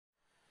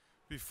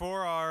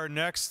Before our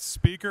next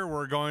speaker,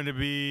 we're going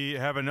to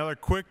have another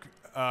quick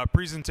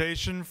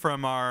presentation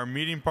from our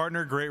meeting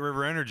partner, Great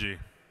River Energy.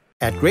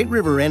 At Great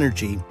River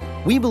Energy,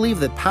 we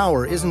believe that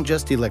power isn't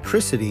just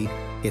electricity,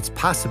 it's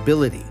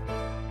possibility.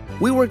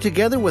 We work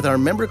together with our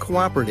member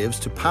cooperatives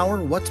to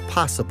power what's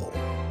possible.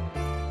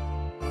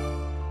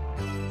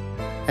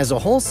 As a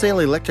wholesale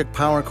electric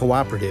power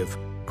cooperative,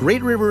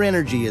 Great River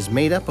Energy is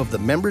made up of the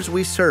members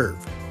we serve,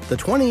 the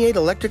 28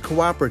 electric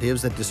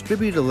cooperatives that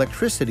distribute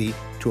electricity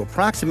to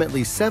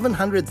approximately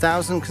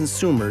 700,000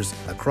 consumers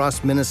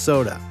across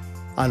Minnesota,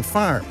 on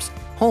farms,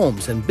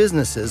 homes, and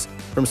businesses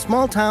from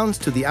small towns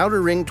to the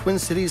Outer Ring Twin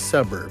Cities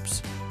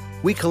suburbs.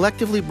 We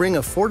collectively bring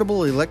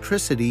affordable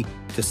electricity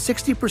to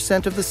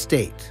 60% of the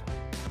state.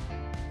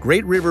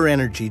 Great River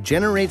Energy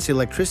generates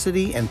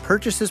electricity and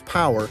purchases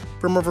power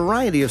from a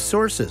variety of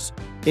sources,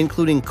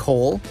 including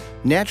coal,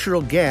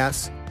 natural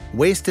gas,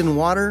 waste and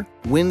water,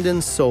 wind,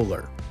 and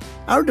solar.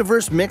 Our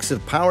diverse mix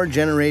of power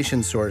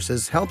generation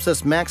sources helps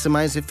us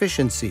maximize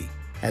efficiency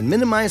and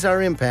minimize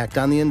our impact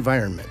on the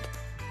environment.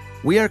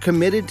 We are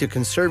committed to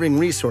conserving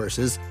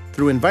resources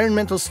through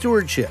environmental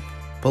stewardship,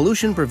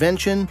 pollution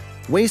prevention,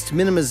 waste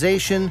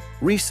minimization,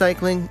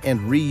 recycling, and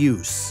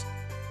reuse.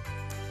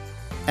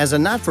 As a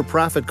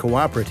not-for-profit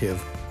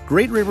cooperative,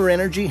 Great River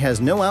Energy has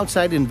no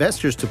outside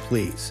investors to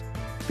please.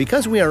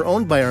 Because we are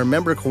owned by our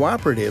member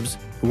cooperatives,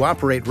 who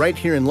operate right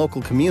here in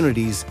local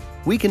communities,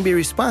 we can be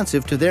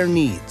responsive to their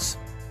needs.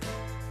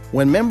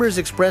 When members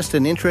expressed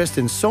an interest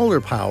in solar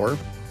power,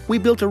 we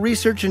built a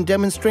research and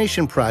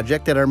demonstration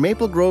project at our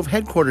Maple Grove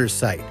headquarters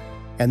site,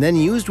 and then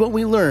used what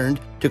we learned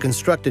to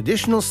construct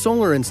additional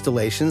solar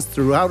installations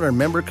throughout our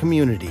member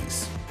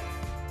communities.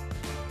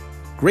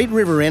 Great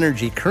River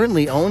Energy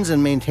currently owns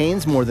and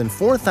maintains more than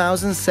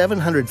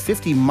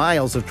 4,750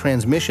 miles of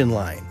transmission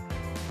line.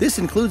 This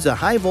includes a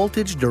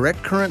high-voltage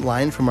direct current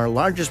line from our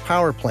largest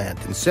power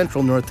plant in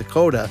central North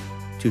Dakota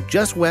to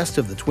just west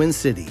of the Twin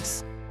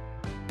Cities.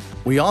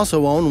 We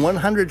also own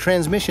 100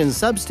 transmission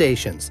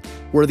substations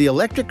where the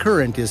electric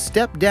current is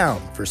stepped down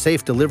for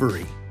safe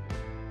delivery.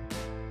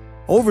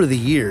 Over the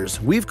years,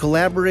 we've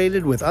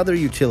collaborated with other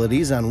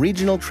utilities on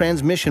regional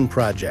transmission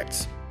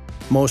projects.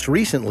 Most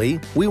recently,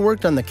 we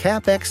worked on the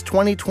CapEx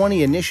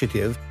 2020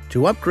 initiative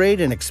to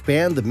upgrade and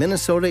expand the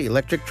Minnesota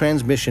electric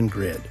transmission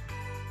grid.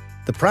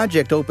 The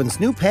project opens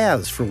new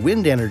paths for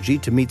wind energy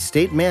to meet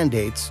state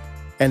mandates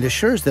and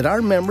assures that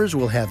our members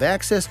will have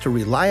access to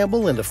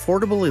reliable and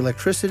affordable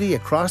electricity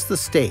across the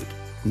state,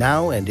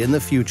 now and in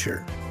the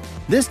future.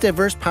 This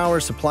diverse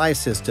power supply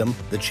system,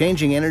 the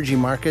changing energy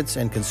markets,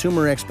 and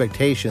consumer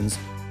expectations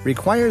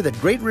require that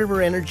Great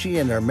River Energy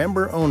and our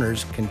member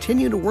owners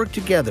continue to work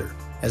together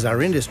as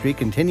our industry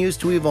continues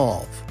to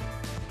evolve.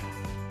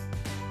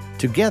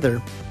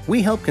 Together,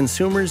 we help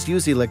consumers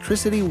use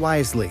electricity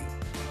wisely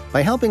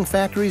by helping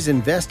factories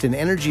invest in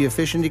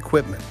energy-efficient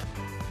equipment,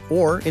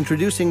 or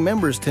introducing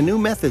members to new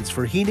methods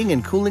for heating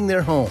and cooling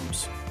their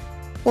homes,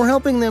 or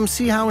helping them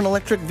see how an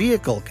electric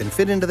vehicle can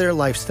fit into their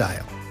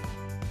lifestyle.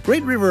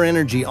 Great River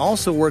Energy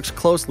also works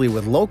closely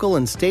with local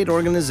and state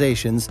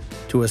organizations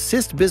to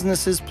assist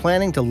businesses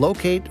planning to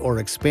locate or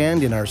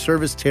expand in our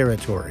service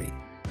territory.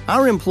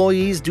 Our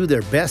employees do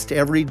their best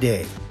every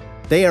day.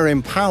 They are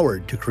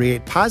empowered to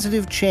create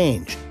positive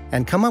change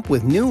and come up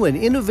with new and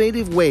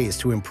innovative ways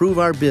to improve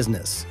our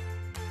business.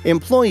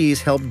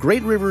 Employees help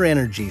Great River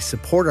Energy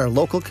support our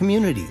local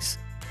communities,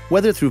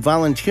 whether through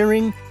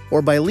volunteering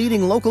or by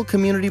leading local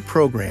community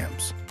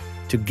programs.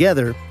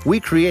 Together, we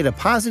create a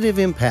positive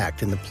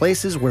impact in the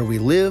places where we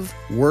live,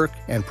 work,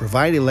 and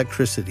provide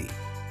electricity.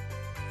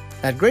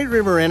 At Great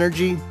River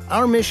Energy,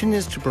 our mission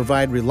is to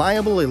provide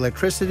reliable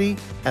electricity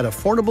at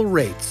affordable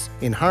rates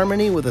in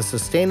harmony with a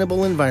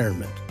sustainable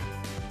environment.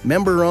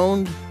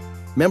 Member-owned,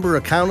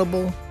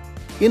 member-accountable,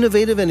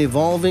 innovative and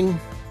evolving,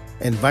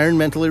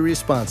 environmentally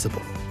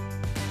responsible.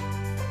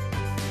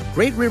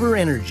 Great River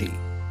Energy,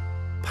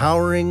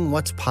 powering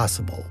what's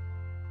possible.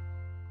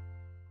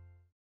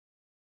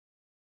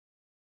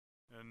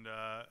 And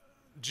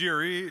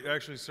GRE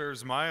actually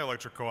serves my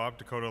electric co-op,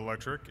 Dakota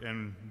Electric,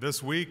 and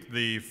this week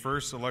the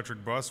first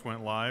electric bus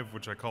went live,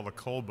 which I call the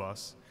coal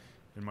bus,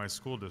 in my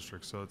school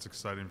district, so it's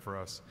exciting for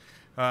us.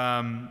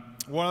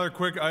 One other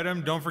quick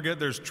item, don't forget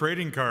there's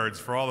trading cards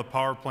for all the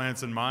power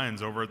plants and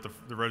mines over at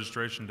the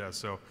registration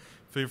desk, so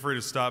feel free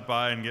to stop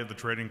by and get the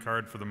trading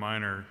card for the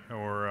mine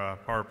or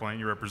power plant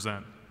you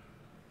represent.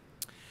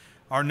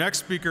 Our next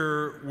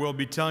speaker will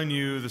be telling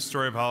you the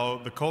story of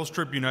how the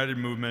Colstrip United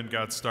movement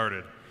got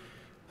started,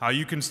 how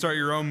you can start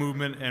your own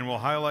movement, and will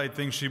highlight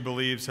things she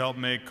believes help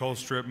make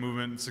Colstrip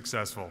movement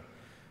successful.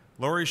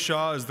 Lori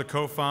Shaw is the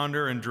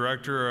co-founder and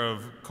director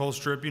of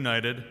Colstrip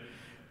United,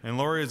 and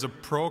Lori is a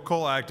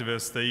pro-coal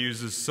activist that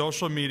uses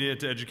social media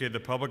to educate the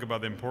public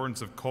about the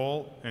importance of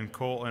coal and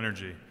coal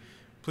energy.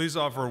 Please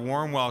offer a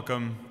warm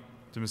welcome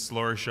to Ms.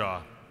 Lori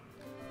Shaw.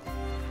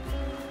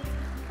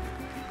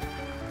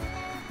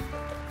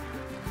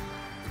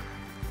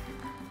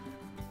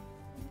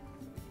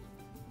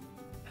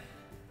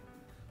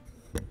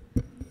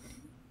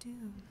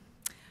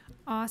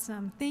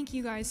 Awesome. Thank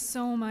you guys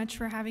so much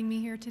for having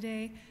me here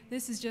today.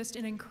 This is just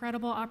an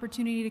incredible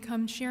opportunity to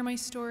come share my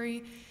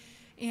story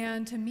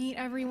and to meet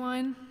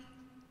everyone.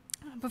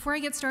 Before I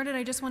get started,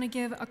 I just want to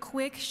give a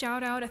quick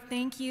shout out, a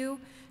thank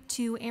you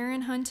to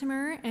Aaron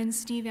Huntemer and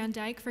Steve Van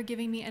Dyke for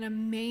giving me an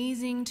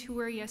amazing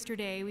tour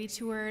yesterday. We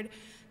toured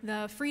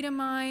the Freedom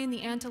Mine,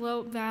 the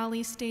Antelope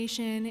Valley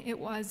Station. It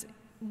was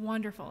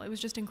wonderful. It was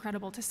just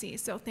incredible to see,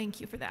 so thank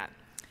you for that.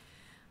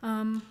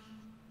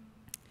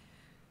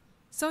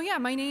 So yeah,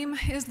 my name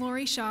is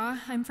Lori Shaw.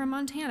 I'm from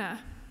Montana.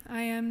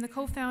 I am the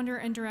co-founder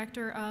and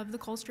director of the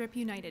Colstrip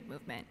United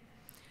movement.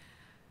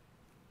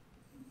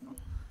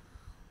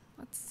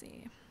 Let's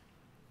see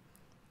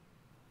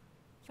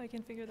if I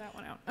can figure that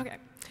one out. Okay.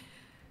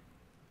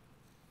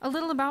 A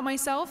little about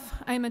myself.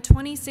 I'm a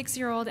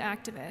 26-year-old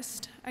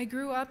activist. I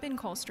grew up in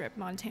Colstrip,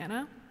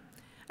 Montana.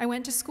 I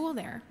went to school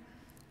there,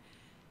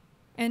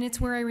 and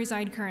it's where I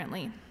reside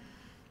currently.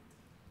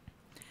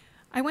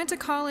 I went to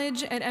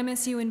college at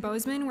MSU in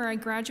Bozeman, where I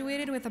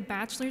graduated with a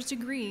bachelor's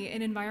degree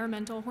in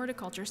environmental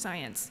horticulture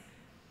science.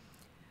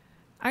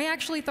 I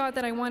actually thought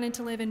that I wanted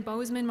to live in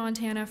Bozeman,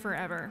 Montana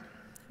forever,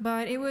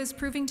 but it was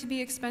proving to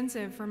be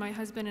expensive for my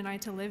husband and I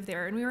to live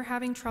there, and we were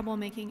having trouble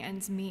making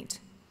ends meet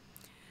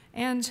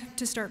and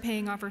to start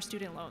paying off our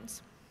student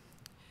loans.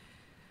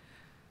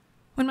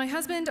 When my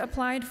husband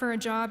applied for a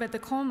job at the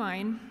coal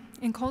mine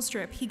in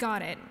Colstrip, he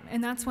got it,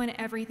 and that's when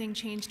everything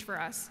changed for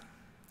us.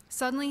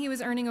 Suddenly, he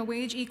was earning a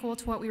wage equal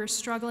to what we were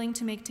struggling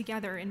to make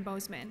together in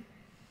Bozeman.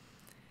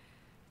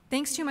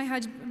 Thanks to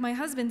my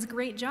husband's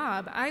great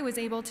job, I was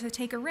able to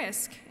take a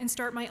risk and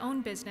start my own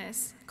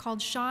business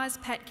called Shaw's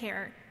Pet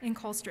Care in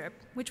Colstrip,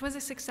 which was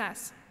a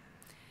success.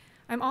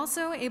 I'm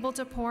also able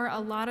to pour a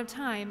lot of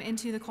time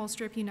into the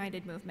Colstrip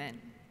United movement.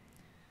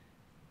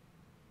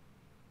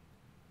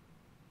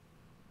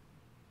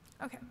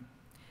 Okay.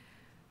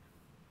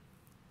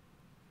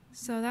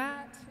 So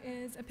that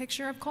is a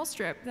picture of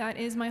Colstrip. That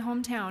is my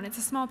hometown. It's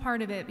a small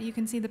part of it, but you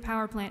can see the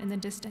power plant in the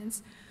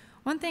distance.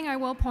 One thing I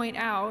will point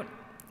out,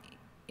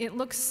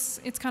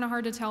 it's kind of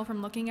hard to tell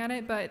from looking at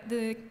it, but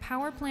the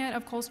power plant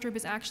of Colstrip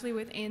is actually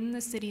within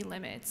the city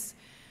limits.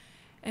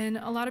 And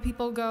a lot of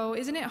people go,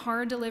 isn't it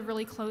hard to live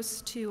really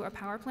close to a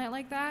power plant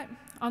like that?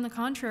 On the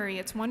contrary,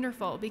 it's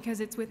wonderful because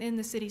it's within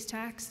the city's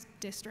tax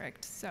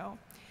district, so.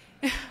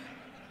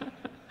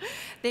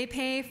 They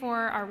pay for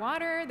our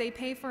water, they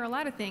pay for a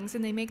lot of things,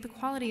 and they make the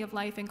quality of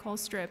life in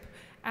Colstrip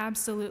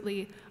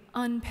absolutely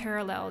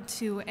unparalleled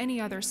to any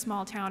other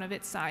small town of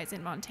its size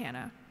in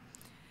Montana.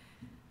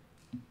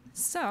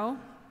 So,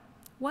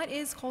 what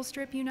is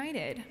Colstrip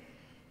United?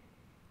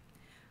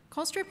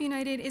 Colstrip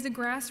United is a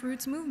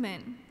grassroots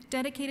movement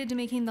dedicated to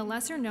making the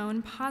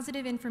lesser-known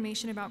positive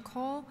information about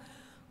coal,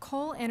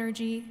 coal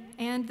energy,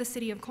 and the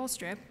city of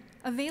Colstrip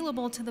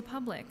available to the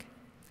public.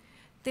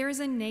 There is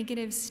a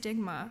negative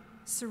stigma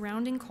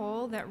surrounding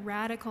coal that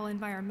radical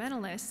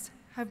environmentalists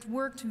have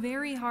worked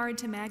very hard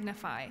to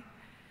magnify.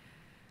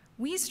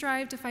 We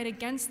strive to fight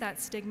against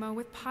that stigma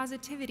with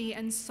positivity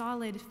and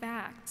solid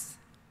facts.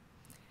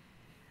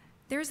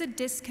 There's a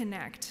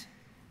disconnect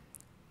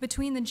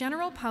between the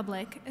general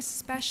public,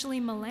 especially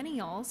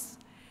millennials,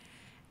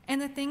 and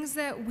the things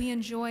that we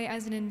enjoy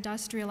as an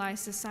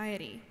industrialized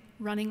society: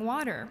 running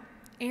water,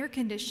 air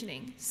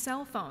conditioning,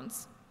 cell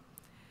phones.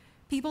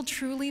 People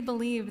truly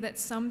believe that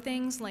some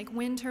things like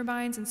wind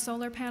turbines and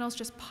solar panels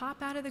just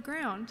pop out of the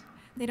ground.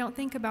 They don't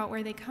think about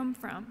where they come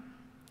from.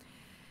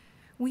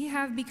 We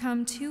have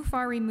become too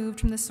far removed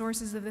from the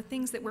sources of the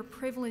things that we're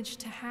privileged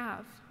to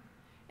have.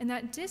 And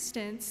that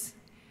distance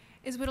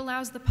is what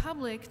allows the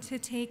public to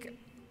take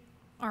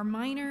our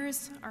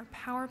miners, our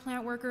power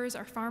plant workers,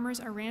 our farmers,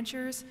 our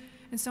ranchers,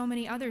 and so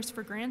many others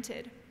for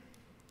granted.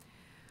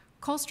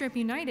 Colstrip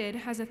United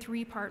has a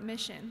three-part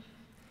mission: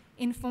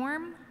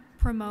 inform,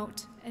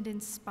 promote, and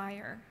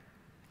inspire.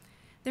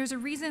 There's a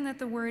reason that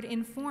the word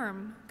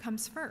inform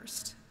comes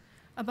first.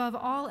 Above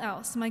all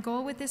else, my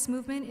goal with this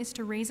movement is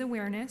to raise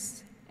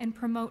awareness and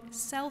promote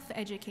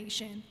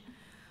self-education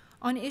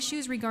on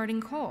issues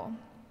regarding coal.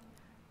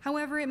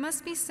 However, it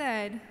must be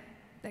said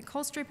that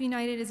Colstrip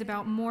United is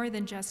about more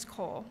than just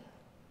coal.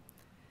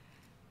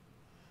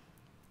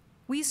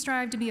 We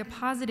strive to be a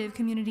positive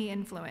community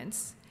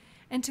influence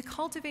and to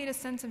cultivate a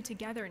sense of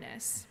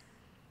togetherness.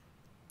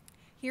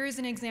 Here is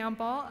an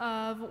example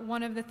of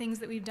one of the things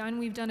that we've done.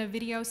 We've done a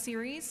video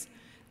series,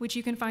 which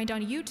you can find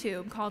on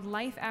YouTube, called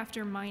Life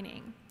After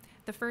Mining.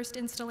 The first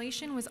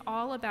installation was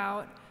all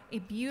about a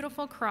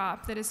beautiful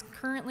crop that is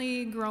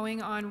currently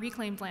growing on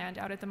reclaimed land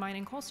out at the mine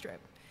in Colstrip.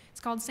 It's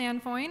called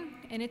sandfoin,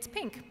 and it's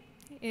pink.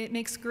 It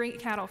makes great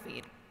cattle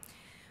feed.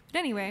 But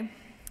anyway,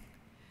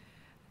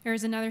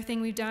 there's another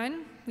thing we've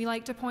done. We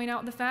like to point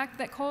out the fact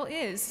that coal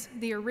is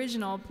the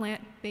original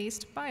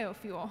plant-based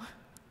biofuel.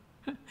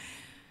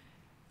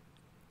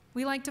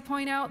 We like to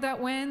point out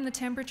that when the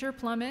temperature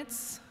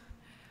plummets,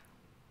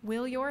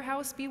 will your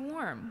house be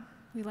warm?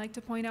 We like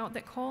to point out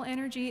that coal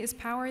energy is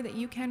power that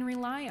you can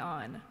rely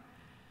on.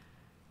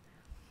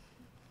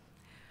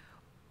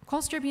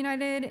 Colstrip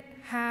United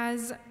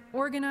has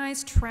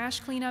organized trash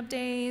cleanup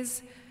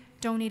days,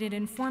 donated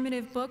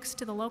informative books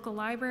to the local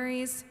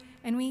libraries,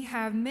 and we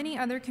have many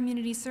other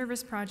community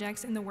service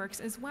projects in the works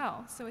as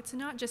well. So it's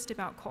not just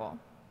about coal.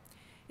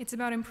 It's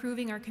about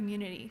improving our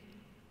community.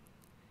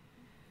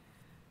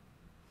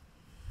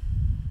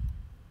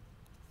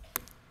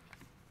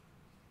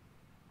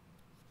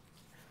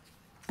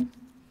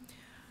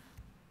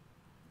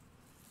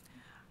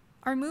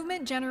 Our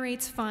movement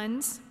generates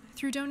funds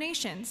through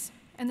donations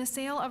and the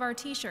sale of our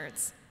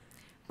t-shirts,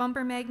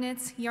 bumper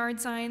magnets, yard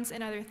signs,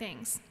 and other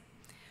things.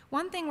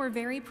 One thing we're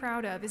very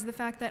proud of is the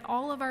fact that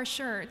all of our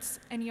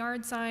shirts and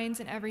yard signs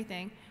and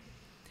everything,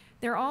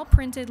 they're all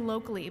printed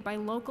locally by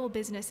local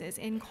businesses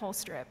in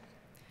Colstrip.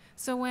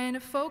 So when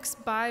folks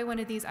buy one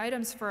of these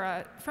items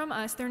from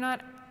us, they're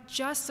not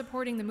just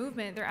supporting the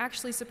movement, they're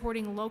actually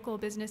supporting local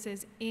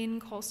businesses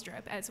in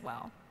Colstrip as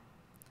well.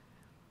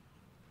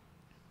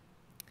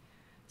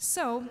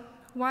 So,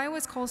 why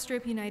was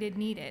Colstrip United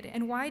needed,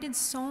 and why did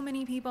so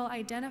many people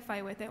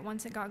identify with it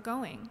once it got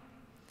going?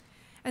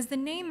 As the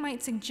name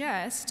might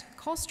suggest,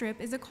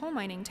 Colstrip is a coal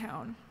mining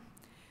town.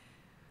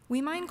 We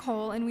mine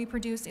coal and we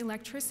produce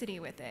electricity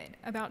with it,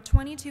 about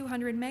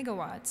 2,200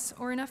 megawatts,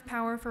 or enough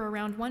power for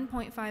around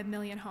 1.5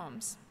 million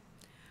homes.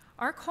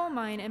 Our coal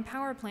mine and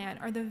power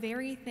plant are the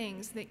very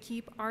things that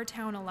keep our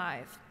town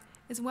alive,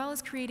 as well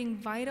as creating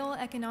vital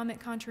economic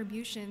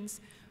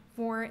contributions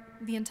for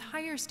the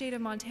entire state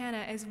of Montana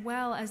as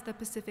well as the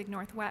Pacific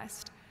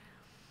Northwest.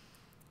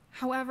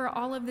 However,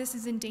 all of this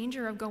is in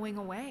danger of going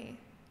away.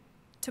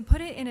 To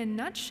put it in a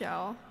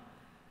nutshell,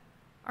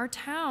 our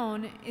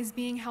town is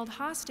being held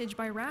hostage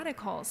by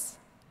radicals.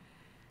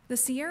 The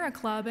Sierra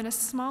Club and a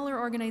smaller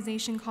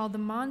organization called the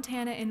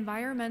Montana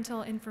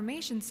Environmental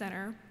Information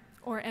Center,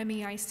 or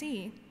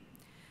MEIC,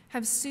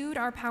 have sued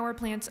our power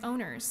plant's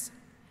owners,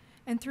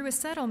 and through a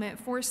settlement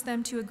forced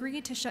them to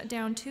agree to shut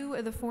down 2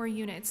 of the 4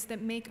 units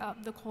that make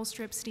up the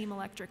Colstrip Steam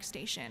Electric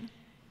Station.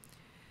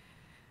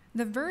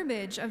 The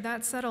verbiage of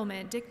that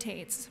settlement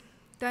dictates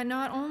that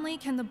not only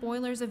can the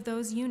boilers of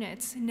those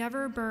units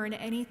never burn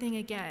anything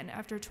again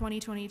after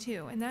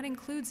 2022, and that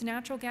includes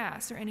natural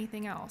gas or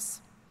anything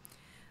else,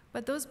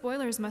 but those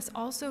boilers must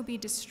also be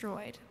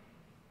destroyed.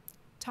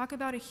 Talk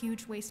about a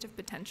huge waste of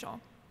potential.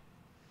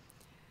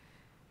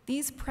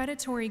 These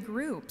predatory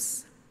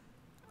groups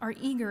are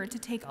eager to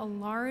take a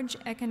large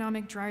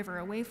economic driver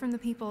away from the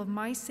people of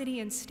my city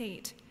and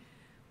state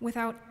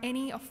without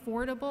any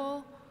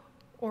affordable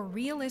or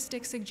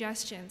realistic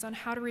suggestions on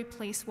how to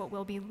replace what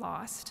will be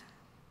lost.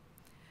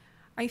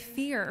 I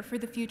fear for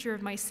the future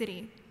of my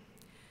city,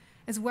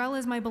 as well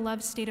as my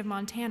beloved state of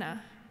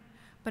Montana,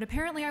 but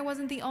apparently I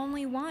wasn't the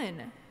only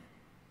one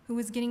who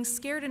was getting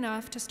scared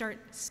enough to start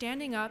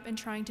standing up and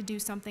trying to do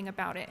something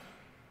about it.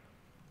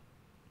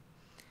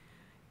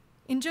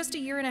 In just a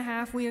year and a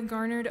half, we have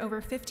garnered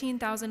over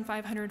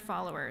 15,500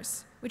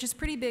 followers, which is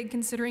pretty big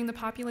considering the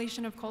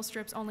population of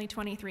Colstrip's only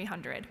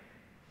 2,300.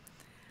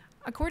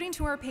 According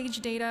to our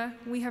page data,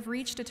 we have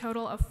reached a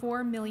total of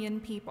 4 million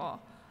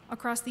people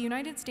across the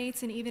United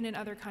States and even in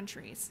other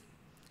countries.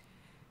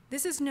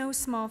 This is no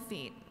small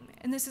feat,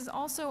 and this is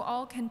also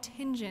all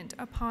contingent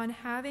upon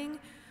having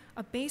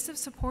a base of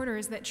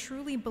supporters that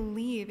truly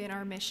believe in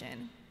our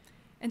mission,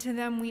 and to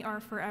them we are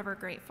forever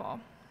grateful.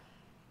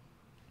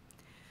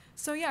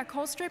 So yeah,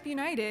 Colstrip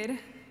United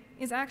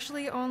is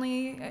actually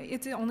only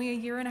a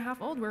year and a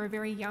half old. We're a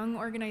very young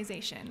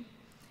organization.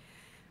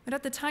 But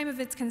at the time of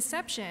its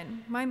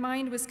conception, my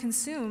mind was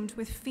consumed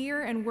with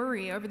fear and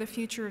worry over the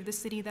future of the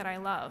city that I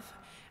love.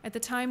 At the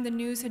time, the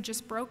news had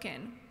just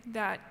broken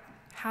that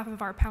half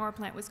of our power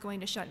plant was going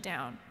to shut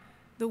down.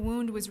 The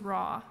wound was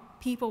raw.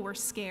 People were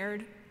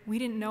scared. We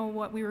didn't know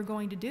what we were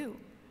going to do.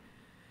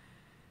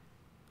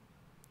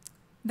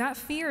 That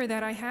fear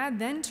that I had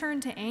then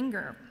turned to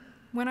anger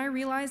when I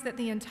realized that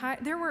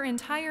there were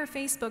entire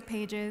Facebook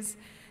pages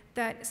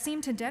that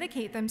seemed to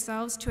dedicate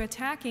themselves to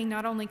attacking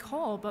not only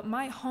coal, but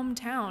my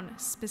hometown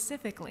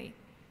specifically,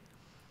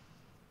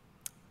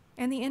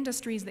 and the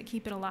industries that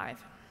keep it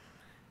alive.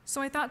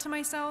 So I thought to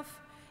myself,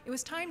 it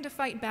was time to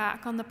fight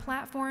back on the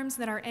platforms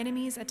that our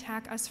enemies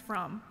attack us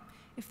from.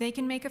 If they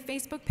can make a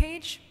Facebook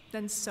page,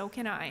 then so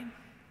can I.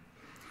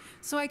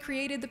 So I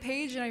created the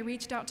page and I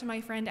reached out to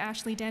my friend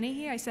Ashley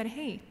Dennehy. I said,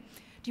 hey,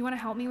 do you want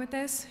to help me with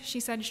this? She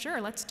said, sure,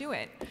 let's do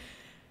it.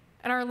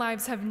 And our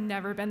lives have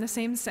never been the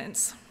same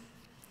since.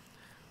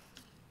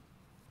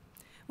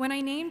 When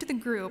I named the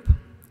group,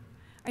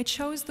 I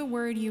chose the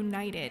word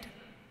united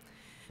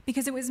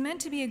because it was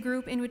meant to be a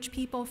group in which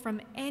people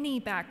from any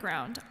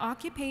background,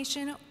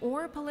 occupation,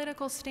 or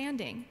political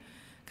standing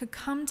could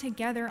come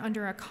together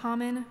under a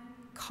common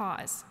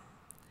cause.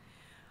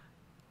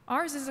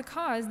 Ours is a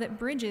cause that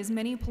bridges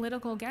many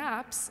political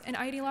gaps and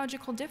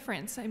ideological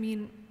difference. I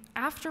mean,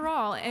 after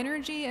all,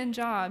 energy and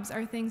jobs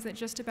are things that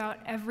just about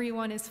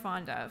everyone is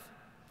fond of.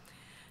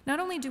 Not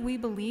only do we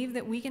believe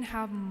that we can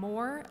have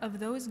more of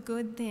those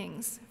good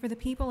things for the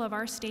people of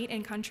our state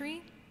and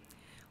country,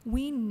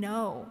 we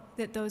know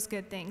that those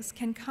good things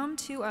can come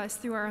to us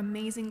through our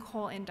amazing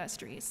coal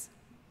industries.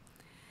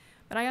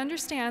 But I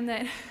understand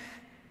that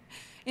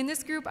in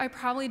this group, I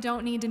probably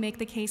don't need to make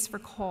the case for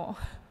coal.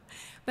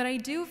 but I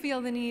do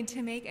feel the need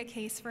to make a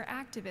case for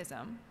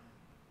activism.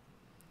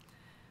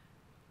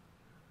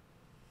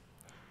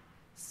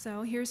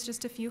 So here's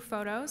just a few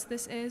photos.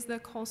 This is the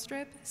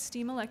Colstrip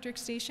steam electric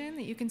station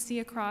that you can see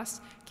across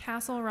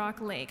Castle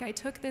Rock Lake. I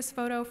took this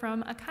photo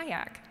from a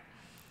kayak.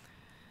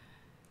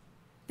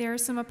 There are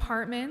some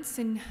apartments,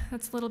 and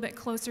that's a little bit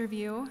closer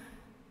view.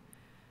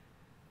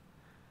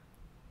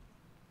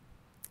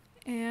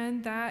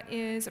 And that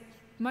is a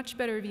much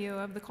better view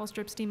of the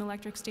Colstrip steam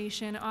electric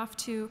station. Off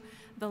to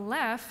the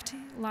left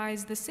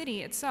lies the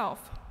city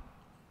itself.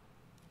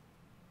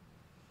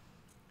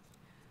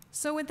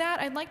 So with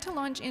that, I'd like to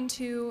launch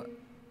into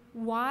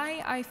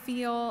why I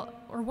feel,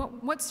 or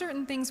what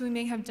certain things we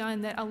may have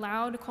done that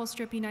allowed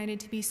Colstrip United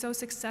to be so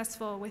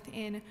successful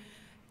within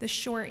the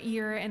short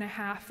year and a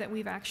half that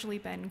we've actually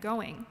been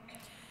going.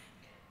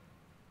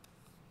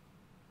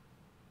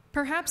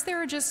 Perhaps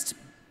there are just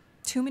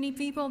too many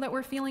people that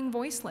were feeling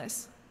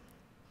voiceless.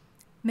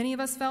 Many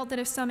of us felt that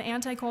if some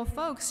anti-coal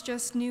folks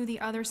just knew the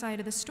other side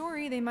of the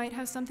story, they might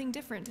have something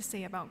different to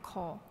say about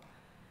coal.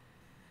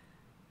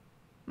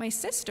 My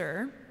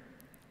sister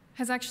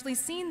has actually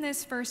seen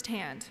this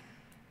firsthand.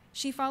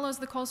 She follows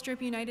the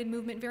Colstrip United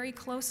movement very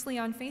closely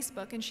on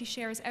Facebook, and she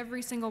shares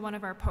every single one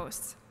of our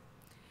posts.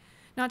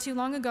 Not too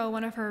long ago,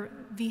 one of her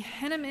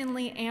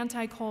vehemently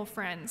anti-coal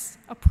friends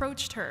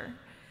approached her,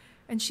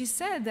 and she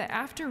said that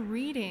after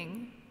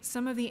reading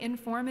some of the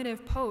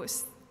informative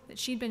posts that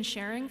she'd been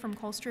sharing from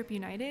Colstrip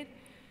United,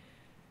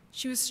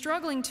 she was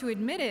struggling to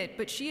admit it,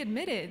 but she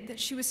admitted that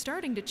she was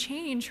starting to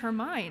change her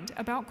mind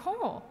about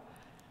coal.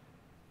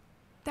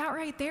 That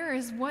right there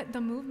is what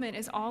the movement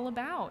is all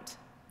about.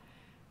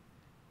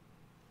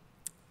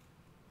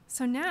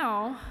 So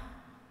now,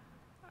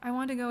 I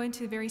want to go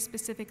into very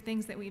specific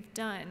things that we've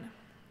done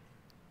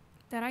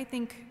that I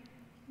think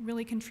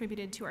really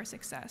contributed to our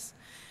success.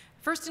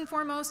 First and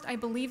foremost, I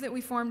believe that we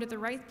formed at the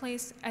right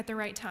place at the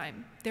right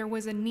time. There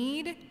was a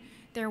need,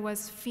 there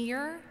was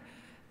fear,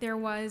 there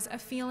was a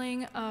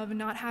feeling of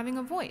not having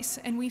a voice,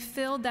 and we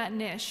filled that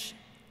niche.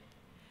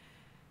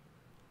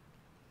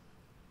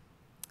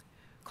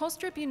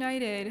 Colstrip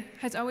United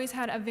has always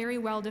had a very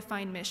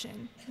well-defined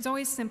mission. It's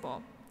always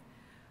simple: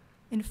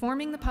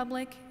 informing the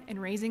public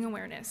and raising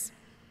awareness.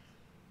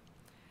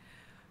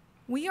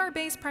 We are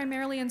based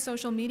primarily in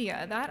social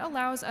media. That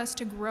allows us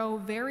to grow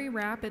very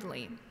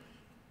rapidly.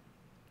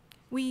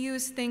 We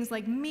use things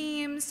like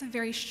memes,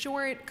 very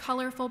short,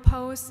 colorful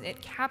posts.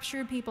 It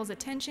captured people's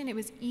attention. It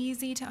was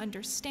easy to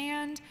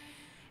understand,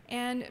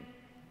 and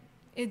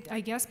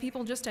I guess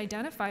people just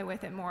identify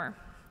with it more.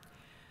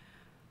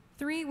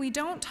 3, we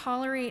don't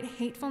tolerate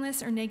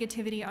hatefulness or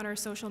negativity on our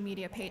social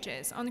media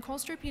pages. On the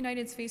Colstrip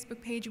United's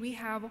Facebook page, we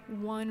have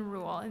one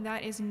rule, and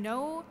that is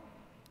no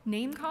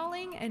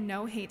name-calling and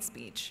no hate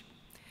speech.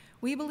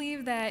 We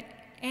believe that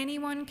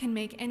anyone can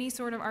make any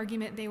sort of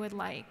argument they would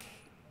like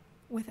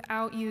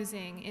without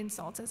using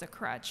insults as a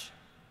crutch.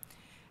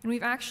 And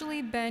we've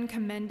actually been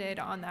commended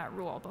on that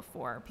rule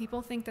before.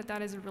 People think that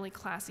that is a really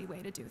classy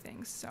way to do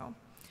things. So,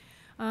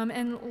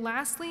 and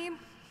lastly,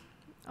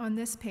 on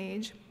this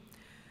page,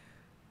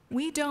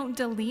 we don't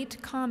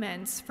delete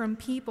comments from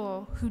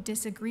people who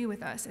disagree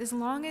with us as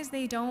long as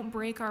they don't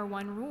break our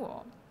one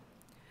rule.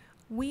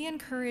 We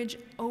encourage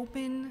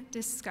open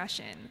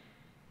discussion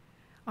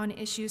on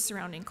issues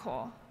surrounding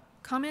coal.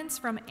 Comments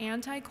from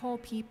anti-coal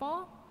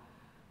people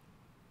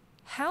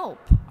help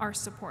our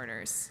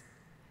supporters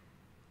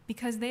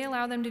because they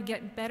allow them to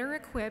get better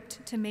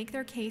equipped to make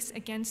their case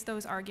against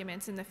those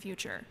arguments in the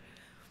future.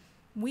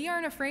 We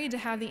aren't afraid to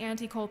have the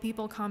anti-coal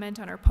people comment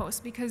on our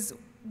posts because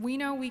we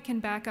know we can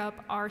back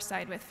up our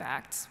side with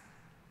facts.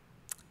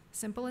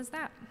 Simple as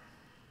that.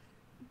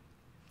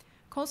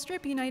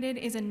 Colstrip United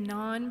is a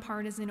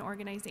nonpartisan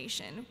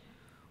organization.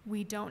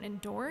 We don't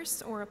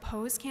endorse or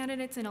oppose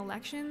candidates in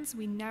elections.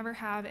 We never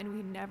have and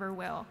we never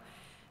will.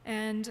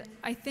 And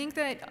I think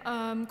that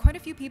quite a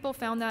few people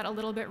found that a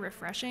little bit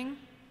refreshing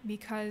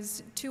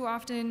because too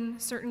often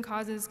certain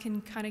causes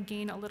can kind of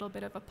gain a little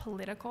bit of a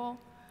political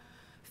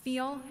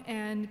feel,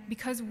 and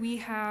because we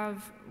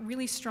have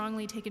really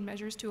strongly taken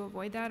measures to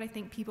avoid that, I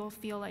think people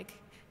feel like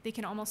they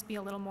can almost be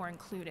a little more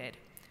included.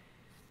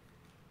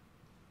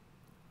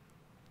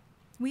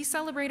 We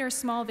celebrate our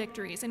small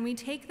victories, and we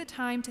take the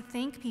time to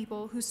thank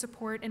people who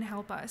support and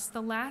help us.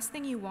 The last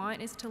thing you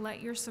want is to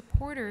let your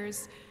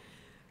supporters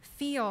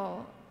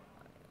feel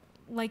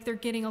like they're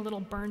getting a little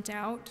burnt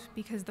out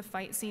because the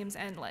fight seems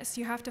endless.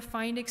 You have to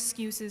find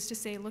excuses to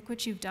say, look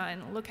what you've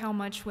done, look how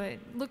much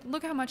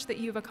that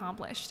you've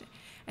accomplished.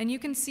 And you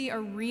can see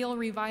a real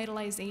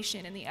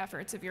revitalization in the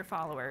efforts of your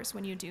followers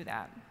when you do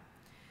that.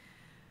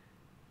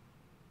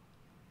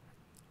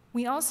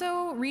 We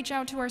also reach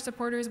out to our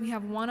supporters. We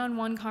have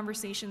one-on-one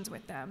conversations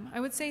with them. I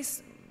would say,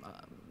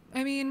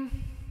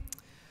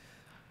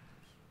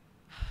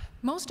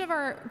 most of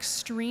our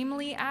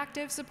extremely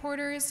active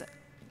supporters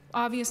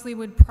obviously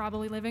would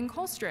probably live in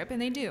Colstrip,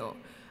 and they do.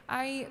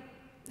 I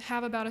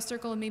have about a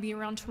circle of maybe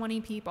around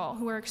 20 people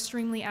who are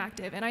extremely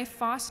active, and I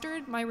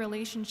fostered my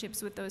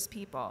relationships with those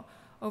people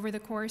over the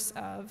course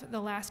of the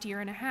last year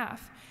and a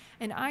half.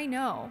 And I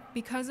know,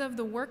 because of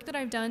the work that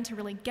I've done to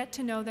really get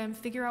to know them,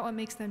 figure out what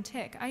makes them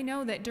tick, I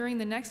know that during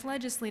the next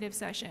legislative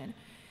session,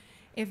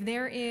 if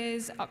there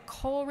is a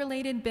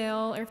coal-related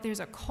bill, or if there's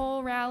a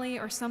coal rally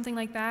or something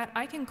like that,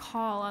 I can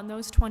call on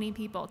those 20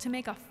 people to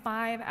make a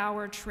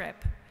 5-hour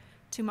trip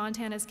to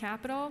Montana's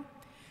capital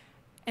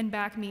and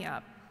back me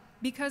up,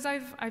 because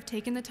I've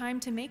taken the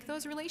time to make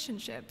those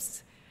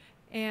relationships.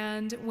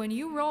 And when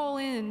you roll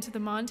into the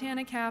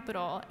Montana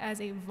Capitol as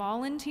a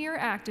volunteer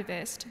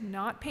activist,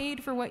 not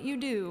paid for what you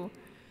do,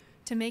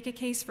 to make a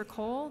case for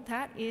coal,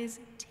 that is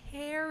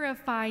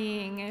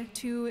terrifying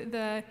to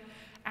the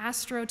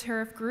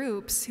AstroTurf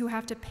groups who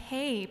have to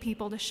pay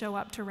people to show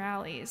up to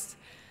rallies.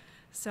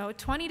 So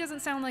 20 doesn't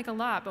sound like a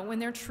lot, but when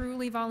they're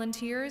truly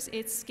volunteers,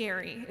 it's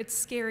scary. It's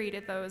scary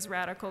to those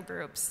radical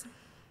groups.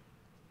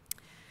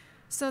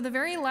 So the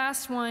very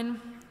last one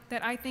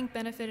that I think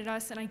benefited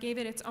us, and I gave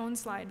it its own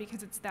slide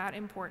because it's that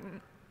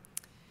important,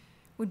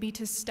 would be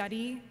to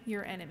study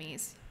your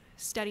enemies.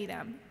 Study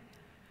them.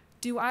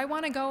 Do I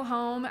want to go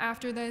home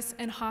after this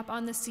and hop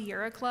on the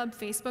Sierra Club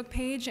Facebook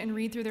page and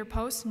read through their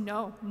posts?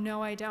 No,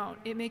 I don't.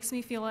 It makes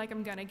me feel like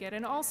I'm going to get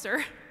an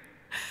ulcer.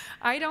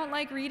 I don't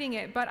like reading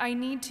it, but I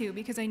need to,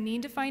 because I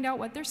need to find out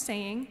what they're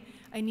saying.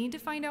 I need to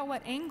find out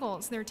what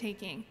angles they're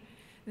taking.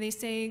 They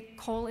say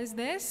coal is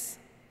this,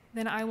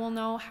 then I will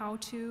know how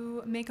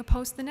to make a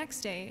post the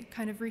next day,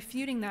 kind of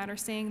refuting that or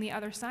saying the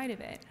other side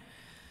of it.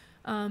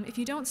 If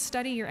you don't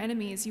study your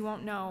enemies, you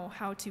won't know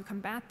how to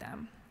combat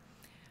them.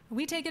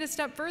 We take it a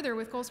step further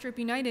with Colstrip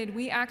United.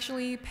 We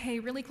actually pay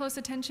really close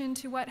attention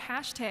to what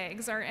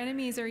hashtags our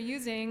enemies are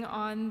using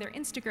on their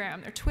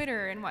Instagram, their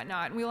Twitter, and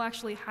whatnot. And we'll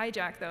actually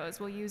hijack those,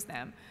 we'll use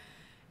them.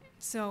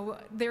 So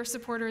their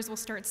supporters will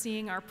start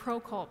seeing our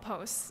pro-coal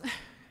posts.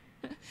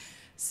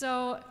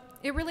 So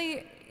it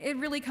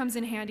really comes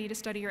in handy to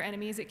study your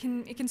enemies. It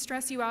can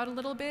stress you out a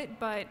little bit,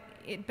 but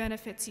it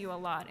benefits you a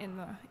lot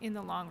in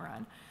the long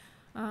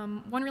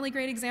run. One really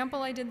great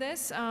example, I did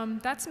this.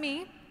 That's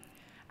me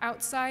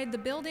outside the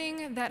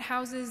building that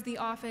houses the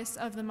office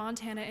of the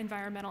Montana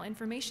Environmental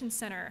Information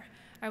Center.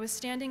 I was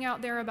standing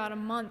out there about a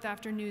month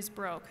after news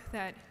broke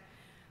that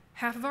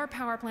half of our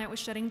power plant was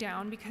shutting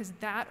down because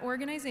that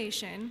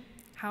organization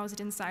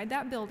housed inside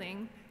that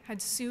building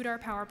had sued our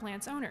power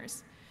plant's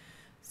owners.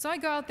 So I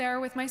go out there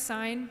with my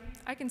sign.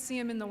 I can see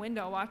him in the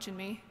window watching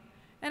me,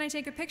 and I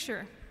take a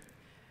picture.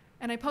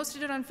 And I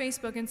posted it on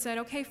Facebook and said,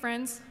 okay,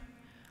 friends,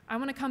 I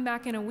want to come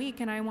back in a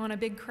week and I want a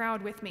big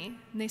crowd with me.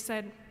 And they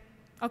said,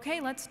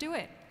 okay, let's do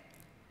it.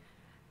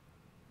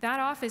 That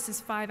office is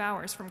 5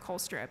 hours from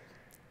Colstrip,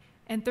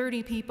 and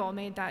 30 people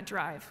made that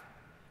drive.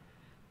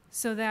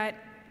 So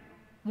that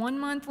 1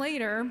 month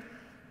later,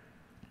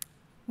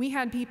 we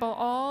had people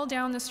all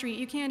down the street.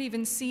 You can't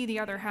even see the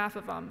other half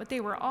of them, but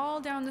they were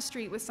all down the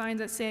street with signs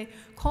that say,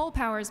 coal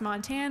powers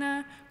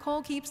Montana,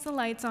 coal keeps the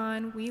lights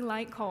on, we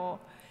like coal.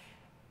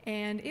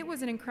 And it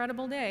was an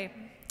incredible day.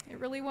 It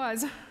really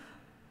was.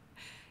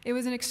 It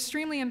was an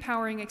extremely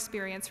empowering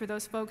experience for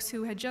those folks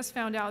who had just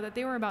found out that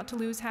they were about to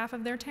lose half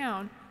of their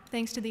town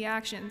thanks to the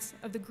actions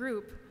of the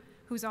group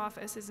whose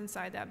office is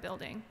inside that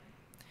building.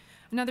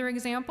 Another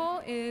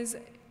example is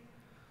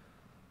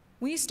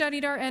we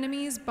studied our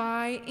enemies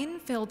by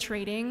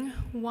infiltrating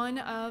one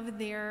of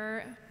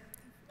their,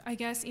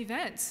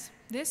 events.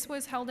 This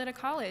was held at a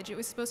college. It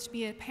was supposed to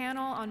be a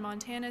panel on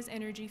Montana's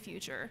energy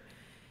future.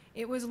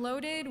 It was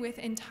loaded with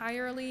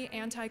entirely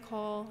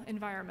anti-coal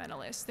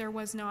environmentalists. There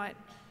was not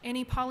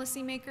any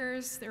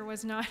policymakers. There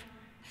was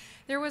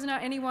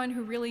not anyone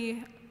who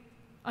really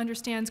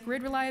understands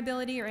grid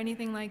reliability or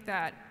anything like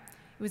that.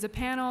 It was a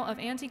panel of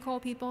anti-coal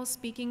people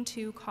speaking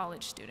to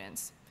college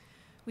students.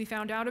 We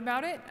found out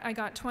about it. I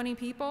got 20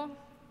 people.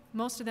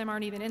 Most of them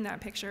aren't even in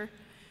that picture.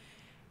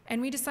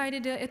 And we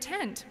decided to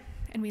attend.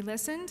 And we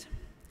listened.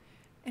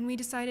 And we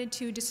decided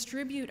to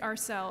distribute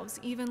ourselves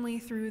evenly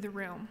through the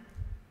room.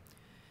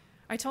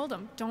 I told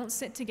them, don't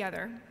sit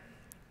together.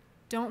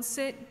 Don't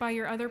sit by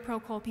your other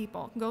pro-coal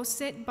people. Go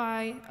sit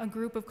by a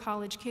group of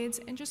college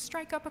kids and just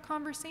strike up a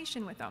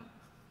conversation with them.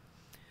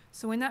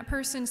 So when that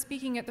person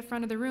speaking at the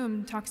front of the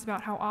room talks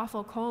about how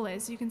awful coal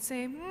is, you can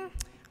say,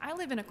 I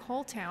live in a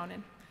coal town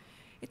and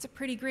it's a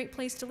pretty great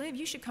place to live.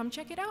 You should come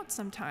check it out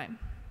sometime.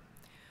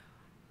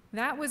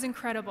 That was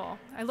incredible.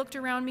 I looked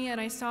around me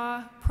and I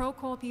saw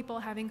pro-coal people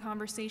having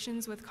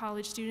conversations with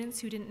college students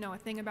who didn't know a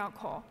thing about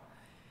coal.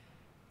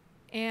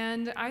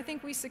 And I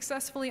think we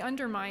successfully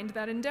undermined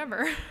that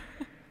endeavor.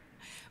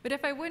 But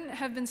if I wouldn't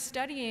have been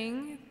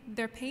studying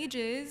their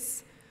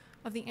pages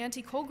of the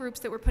anti-coal groups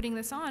that were putting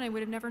this on, I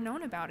would have never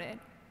known about it.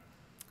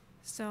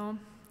 So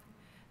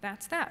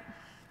that's that.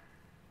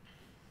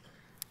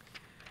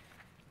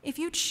 If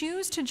you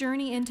choose to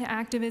journey into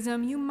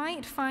activism, you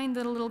might find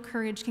that a little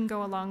courage can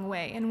go a long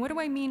way. And what do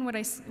I mean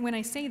when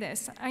I say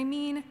this? I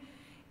mean,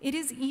 it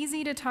is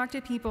easy to talk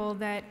to people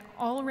that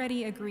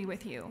already agree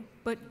with you,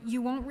 but you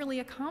won't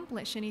really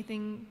accomplish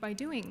anything by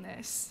doing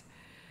this.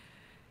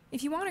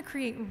 If you want to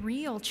create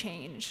real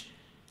change,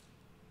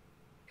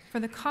 for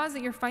the cause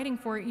that you're fighting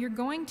for, you're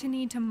going to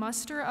need to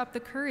muster up the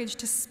courage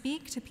to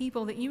speak to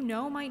people that you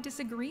know might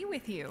disagree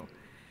with you,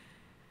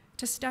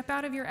 to step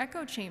out of your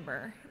echo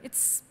chamber.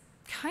 It's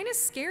kind of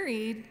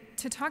scary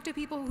to talk to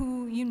people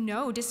who you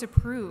know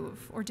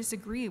disapprove or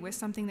disagree with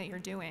something that you're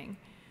doing.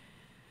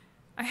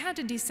 I had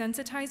to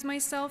desensitize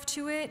myself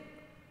to it,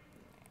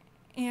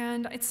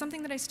 and it's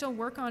something that I still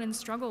work on and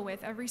struggle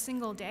with every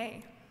single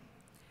day.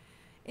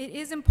 It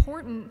is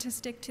important to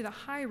stick to the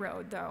high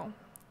road, though,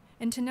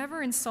 and to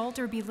never insult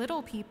or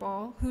belittle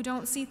people who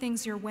don't see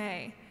things your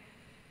way.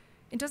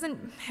 It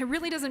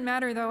really doesn't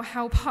matter, though,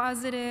 how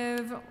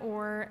positive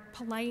or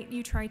polite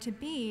you try to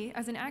be.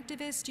 As an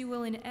activist, you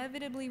will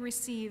inevitably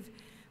receive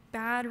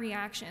bad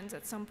reactions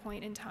at some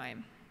point in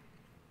time.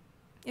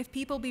 If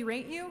people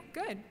berate you,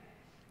 good.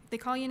 If they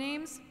call you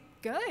names,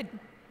 good.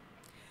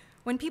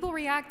 When people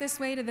react this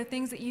way to the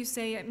things that you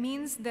say, it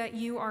means that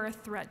you are a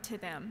threat to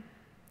them.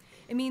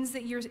 It means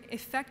that you're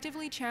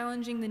effectively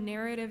challenging the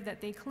narrative that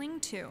they cling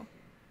to.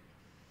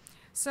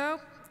 So,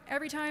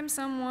 every time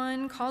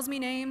someone calls me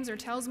names or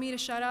tells me to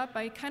shut up,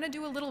 I kind of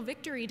do a little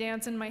victory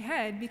dance in my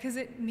head because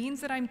it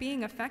means that I'm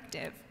being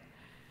effective.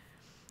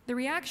 The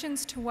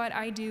reactions to what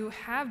I do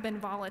have been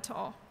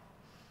volatile,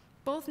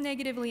 both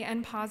negatively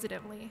and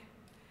positively.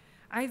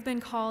 I've been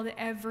called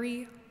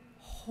every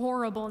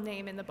horrible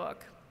name in the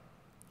book.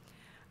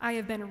 I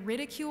have been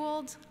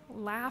ridiculed,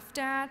 laughed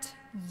at,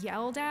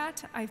 yelled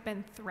at. I've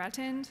been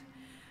threatened.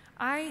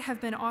 I have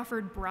been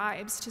offered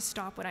bribes to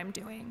stop what I'm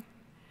doing.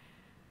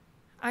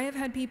 I have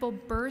had people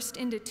burst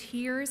into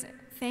tears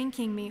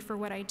thanking me for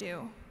what I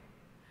do.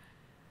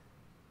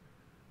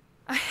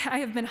 I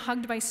have been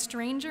hugged by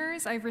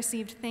strangers. I've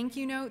received thank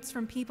you notes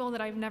from people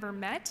that I've never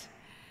met.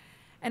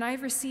 And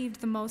I've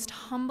received the most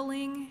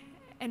humbling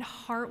and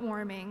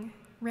heartwarming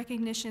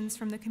recognitions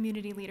from the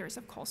community leaders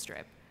of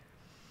Colstrip.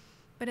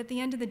 But at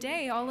the end of the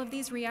day, all of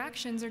these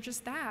reactions are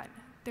just that.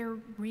 They're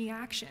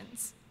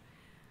reactions.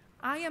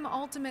 I am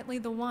ultimately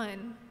the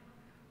one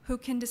who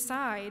can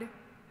decide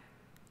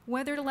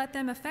whether to let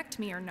them affect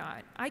me or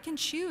not. I can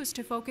choose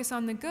to focus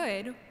on the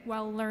good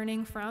while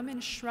learning from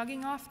and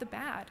shrugging off the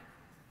bad.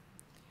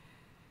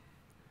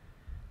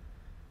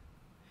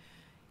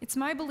 It's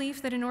my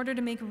belief that in order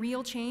to make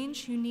real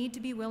change, you need to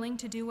be willing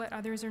to do what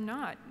others are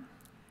not.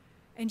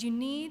 And you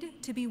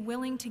need to be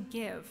willing to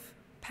give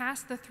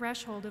past the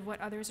threshold of what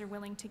others are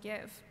willing to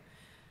give.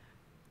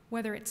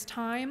 Whether it's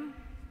time,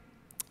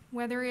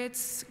 whether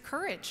it's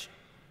courage.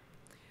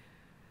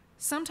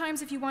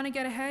 Sometimes if you want to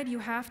get ahead, you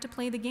have to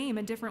play the game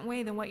a different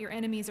way than what your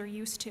enemies are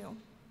used to.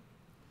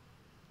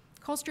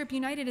 Colstrip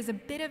United is a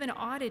bit of an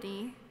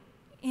oddity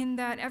in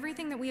that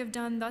everything that we have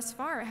done thus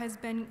far has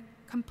been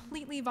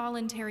completely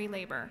voluntary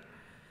labor.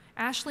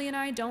 Ashley and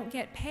I don't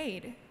get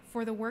paid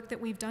for the work that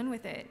we've done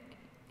with it.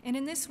 And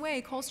in this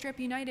way, Colstrip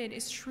United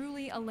is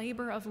truly a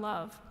labor of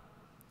love.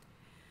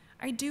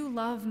 I do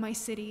love my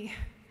city.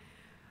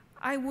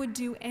 I would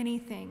do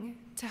anything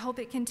to help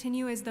it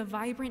continue as the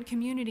vibrant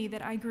community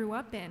that I grew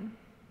up in.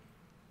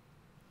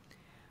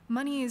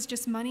 Money is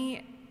just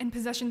money, and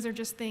possessions are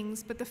just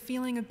things, but the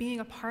feeling of being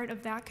a part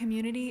of that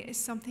community is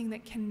something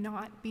that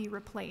cannot be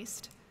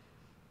replaced.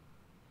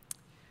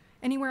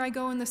 Anywhere I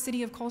go in the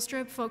city of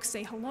Colstrip, folks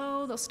say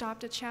hello, they'll stop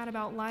to chat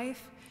about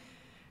life,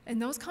 and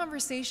those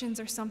conversations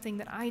are something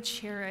that I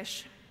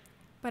cherish.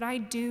 But I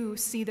do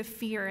see the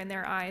fear in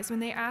their eyes when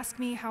they ask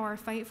me how our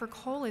fight for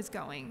coal is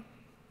going.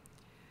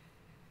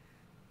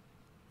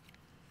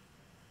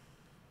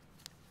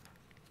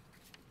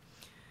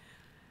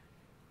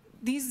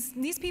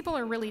 These people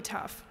are really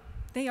tough.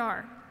 They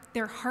are.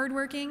 They're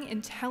hardworking,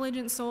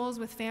 intelligent souls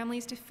with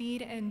families to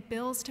feed and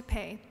bills to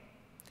pay.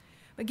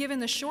 But given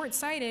the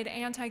short-sighted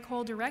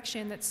anti-coal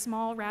direction that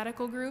small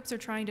radical groups are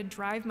trying to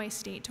drive my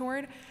state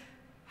toward,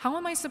 how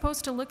am I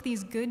supposed to look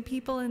these good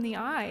people in the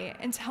eye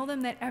and tell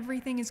them that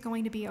everything is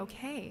going to be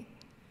okay?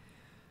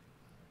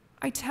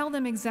 I tell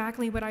them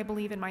exactly what I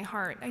believe in my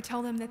heart. I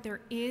tell them that there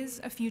is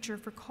a future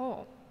for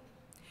coal,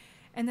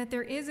 and that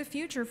there is a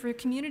future for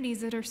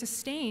communities that are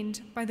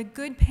sustained by the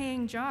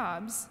good-paying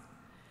jobs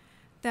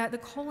that the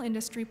coal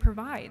industry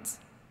provides.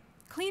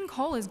 Clean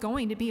coal is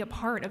going to be a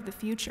part of the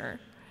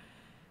future.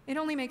 It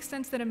only makes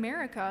sense that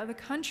America, the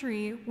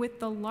country with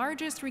the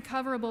largest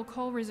recoverable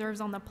coal reserves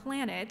on the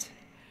planet,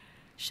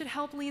 should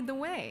help lead the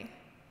way.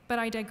 But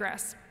I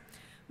digress.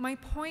 My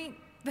point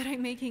that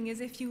I'm making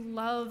is if you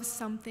love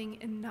something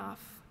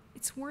enough,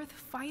 it's worth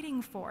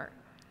fighting for.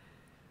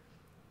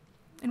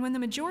 And when the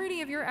majority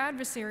of your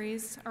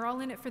adversaries are all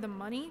in it for the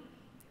money,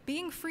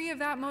 being free of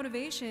that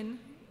motivation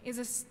is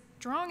a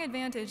strong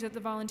advantage that the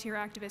volunteer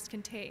activist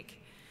can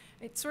take.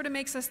 It sort of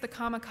makes us the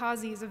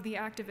kamikazes of the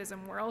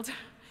activism world. I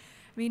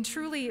mean,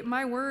 truly,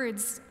 my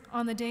words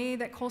on the day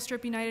that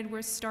Colstrip United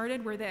was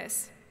started were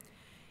this: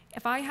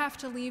 if I have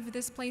to leave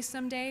this place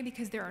someday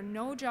because there are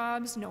no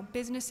jobs, no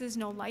businesses,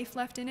 no life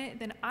left in it,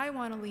 then I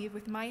want to leave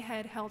with my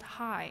head held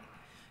high,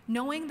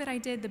 knowing that I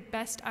did the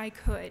best I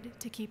could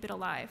to keep it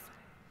alive.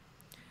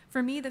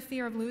 For me, the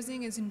fear of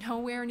losing is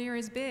nowhere near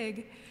as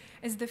big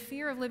as the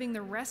fear of living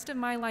the rest of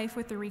my life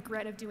with the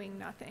regret of doing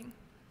nothing.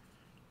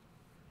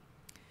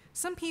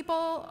 Some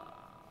people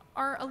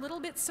are a little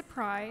bit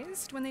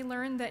surprised when they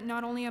learn that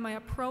not only am I a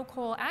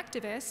pro-coal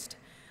activist,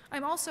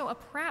 I'm also a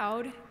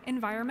proud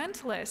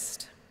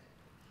environmentalist.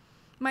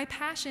 My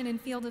passion and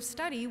field of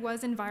study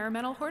was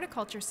environmental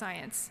horticulture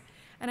science,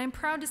 and I'm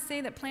proud to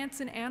say that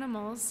plants and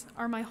animals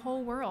are my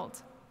whole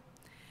world.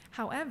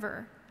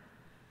 However,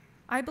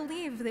 I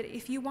believe that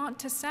if you want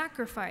to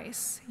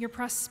sacrifice your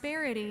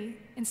prosperity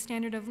and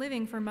standard of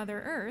living for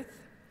Mother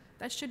Earth,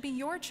 that should be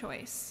your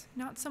choice,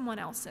 not someone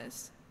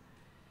else's.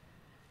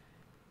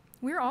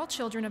 We're all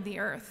children of the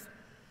earth.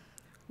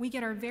 We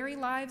get our very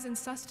lives and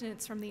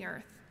sustenance from the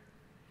earth.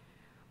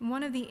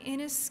 One of the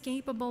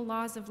inescapable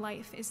laws of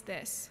life is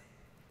this: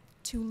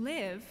 to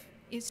live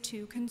is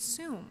to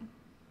consume.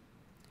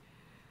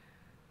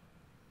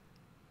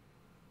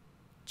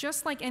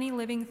 Just like any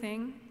living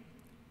thing,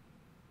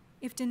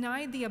 if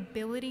denied the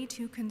ability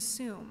to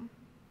consume,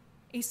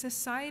 a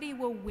society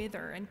will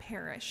wither and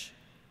perish.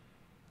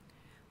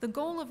 The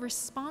goal of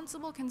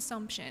responsible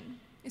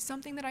consumption is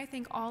something that I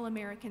think all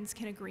Americans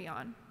can agree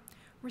on.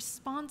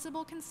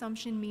 Responsible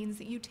consumption means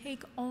that you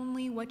take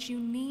only what you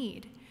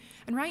need.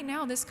 And right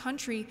now, this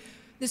country,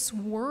 this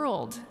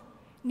world,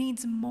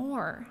 needs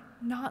more,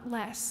 not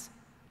less.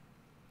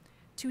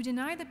 To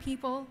deny the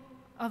people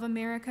of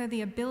America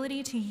the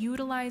ability to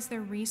utilize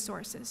their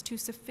resources to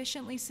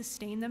sufficiently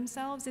sustain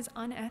themselves is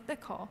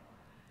unethical.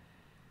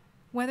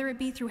 Whether it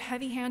be through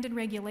heavy-handed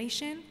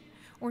regulation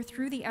or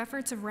through the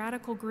efforts of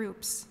radical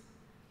groups.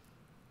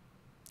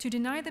 To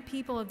deny the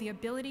people of the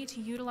ability to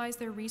utilize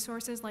their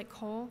resources like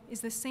coal is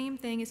the same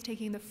thing as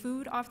taking the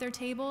food off their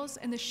tables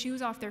and the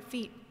shoes off their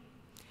feet.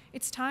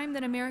 It's time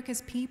that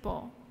America's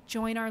people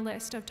join our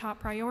list of top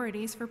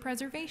priorities for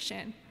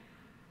preservation.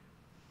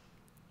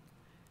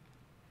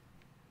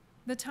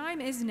 The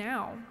time is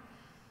now.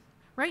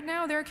 Right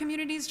now, there are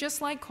communities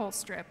just like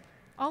Colstrip,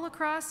 all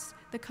across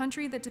the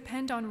country that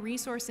depend on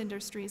resource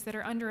industries that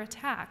are under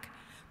attack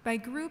by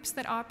groups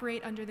that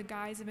operate under the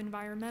guise of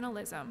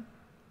environmentalism.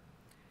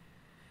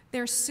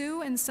 Their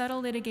sue and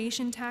settle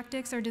litigation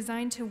tactics are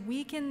designed to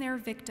weaken their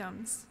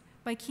victims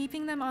by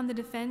keeping them on the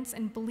defense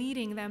and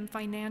bleeding them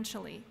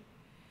financially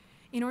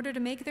in order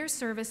to make their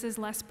services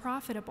less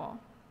profitable.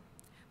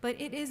 But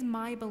it is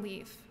my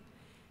belief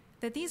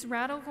that these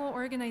radical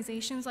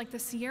organizations like the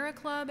Sierra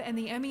Club and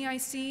the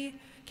MEIC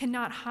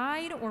cannot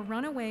hide or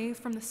run away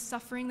from the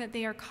suffering that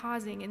they are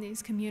causing in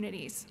these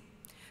communities.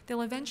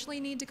 They'll eventually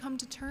need to come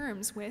to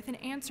terms with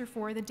and answer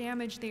for the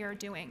damage they are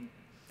doing,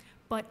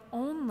 but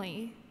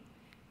only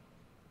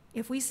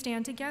if we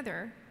stand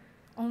together,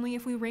 only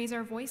if we raise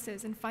our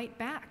voices and fight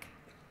back.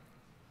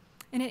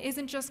 And it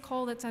isn't just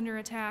coal that's under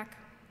attack.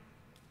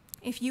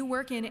 If you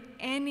work in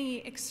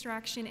any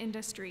extraction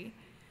industry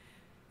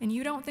and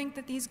you don't think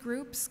that these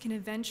groups can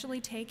eventually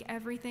take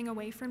everything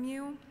away from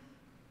you,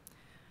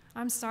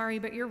 I'm sorry,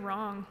 but you're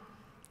wrong.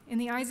 In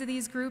the eyes of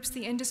these groups,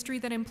 the industry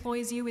that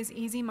employs you is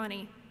easy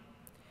money.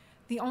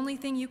 The only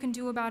thing you can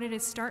do about it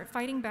is start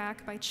fighting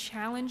back by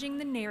challenging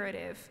the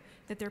narrative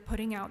that they're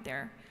putting out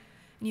there.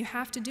 And you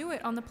have to do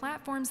it on the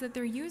platforms that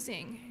they're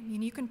using. I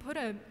mean, you can put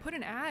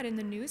an ad in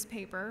the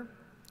newspaper,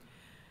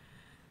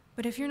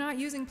 but if you're not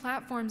using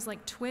platforms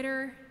like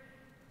Twitter,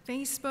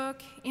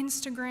 Facebook,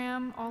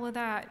 Instagram, all of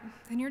that,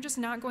 then you're just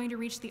not going to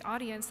reach the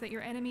audience that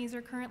your enemies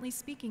are currently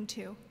speaking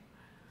to.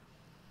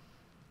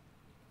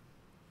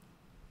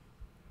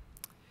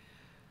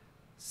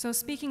 So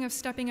speaking of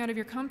stepping out of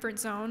your comfort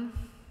zone,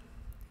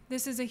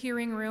 this is a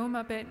hearing room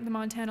up at the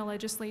Montana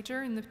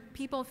legislature, and the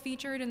people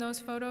featured in those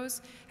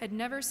photos had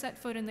never set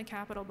foot in the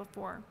Capitol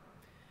before.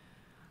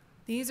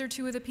 These are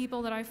two of the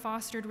people that I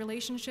fostered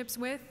relationships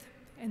with,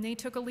 and they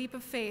took a leap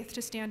of faith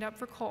to stand up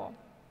for coal.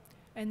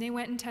 And they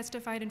went and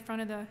testified in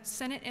front of the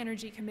Senate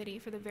Energy Committee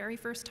for the very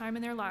first time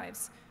in their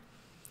lives.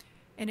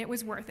 And it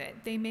was worth it.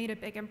 They made a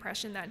big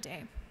impression that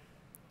day.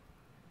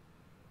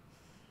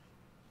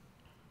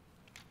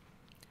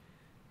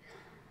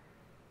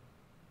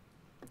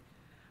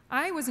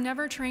 I was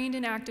never trained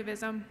in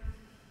activism.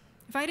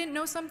 If I didn't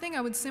know something,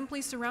 I would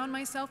simply surround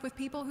myself with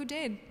people who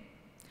did.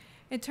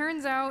 It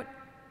turns out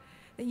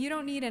that you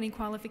don't need any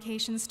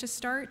qualifications to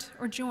start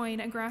or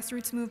join a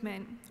grassroots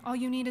movement. All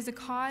you need is a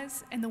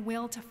cause and the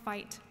will to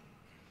fight.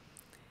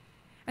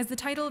 As the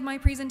title of my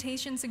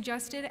presentation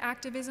suggested,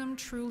 activism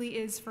truly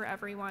is for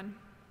everyone.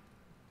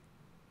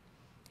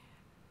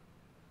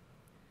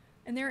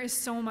 And there is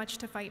so much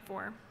to fight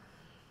for.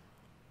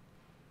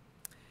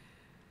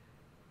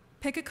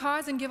 Pick a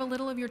cause and give a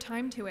little of your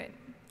time to it.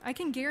 I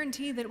can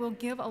guarantee that it will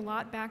give a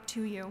lot back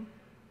to you.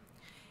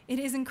 It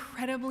is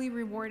incredibly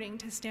rewarding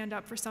to stand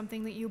up for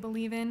something that you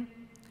believe in.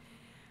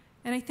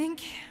 And I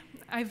think,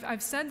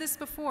 I've said this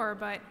before,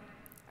 but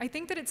I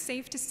think that it's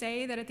safe to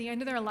say that at the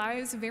end of their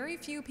lives, very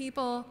few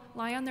people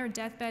lie on their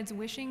deathbeds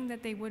wishing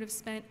that they would have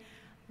spent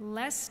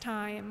less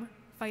time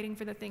fighting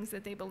for the things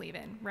that they believe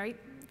in, right?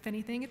 If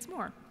anything, it's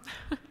more.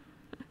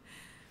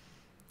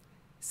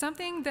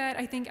 Something that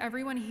I think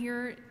everyone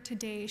here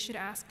today should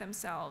ask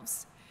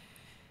themselves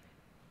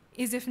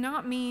is, if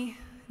not me,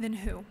 then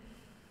who?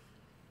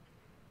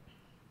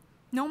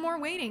 No more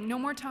waiting, no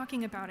more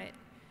talking about it.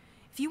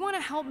 If you want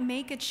to help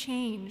make a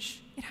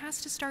change, it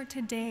has to start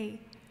today.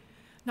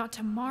 Not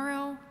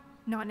tomorrow,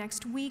 not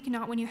next week,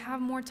 not when you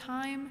have more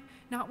time,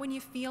 not when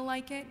you feel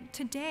like it.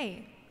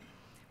 Today.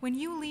 When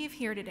you leave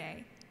here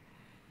today,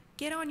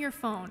 get on your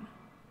phone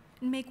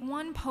and make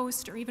one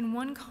post or even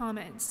one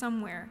comment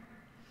somewhere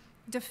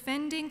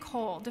defending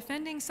coal,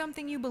 defending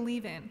something you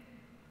believe in.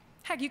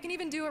 Heck, you can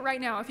even do it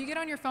right now. If you get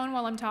on your phone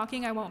while I'm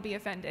talking, I won't be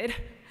offended.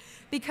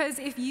 Because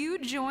if you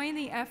join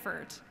the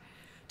effort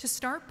to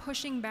start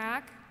pushing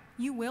back,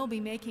 you will be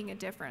making a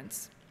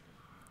difference.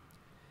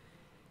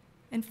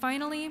 And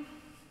finally,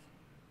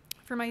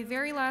 for my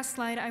very last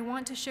slide, I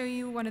want to show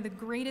you one of the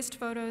greatest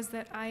photos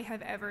that I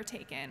have ever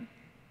taken.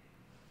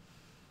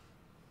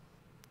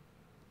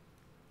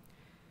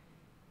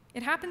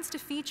 It happens to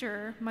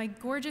feature my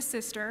gorgeous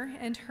sister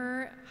and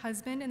her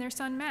husband and their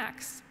son,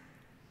 Max.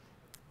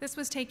 This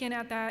was taken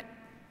at that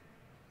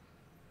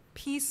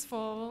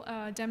peaceful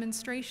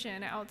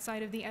demonstration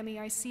outside of the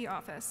MEIC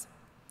office.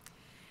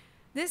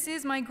 This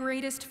is my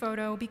greatest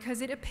photo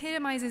because it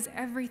epitomizes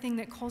everything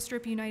that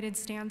Colstrip United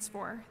stands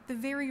for, the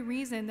very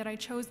reason that I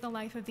chose the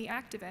life of the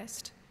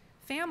activist.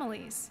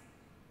 Families.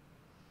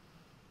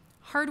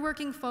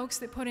 Hardworking folks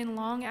that put in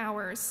long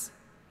hours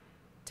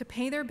to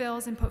pay their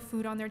bills and put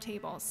food on their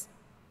tables.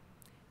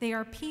 They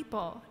are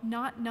people,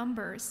 not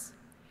numbers,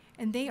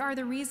 and they are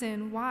the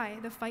reason why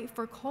the fight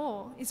for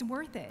coal is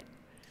worth it.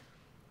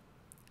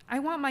 I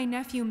want my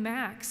nephew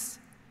Max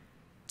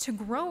to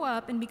grow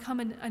up and become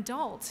an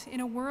adult in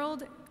a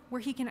world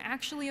where he can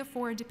actually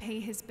afford to pay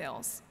his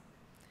bills.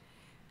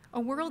 A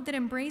world that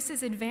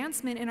embraces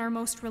advancement in our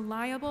most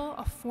reliable,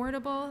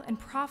 affordable, and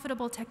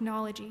profitable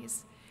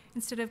technologies,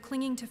 instead of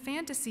clinging to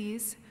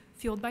fantasies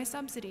fueled by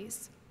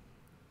subsidies.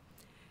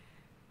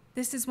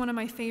 This is one of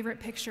my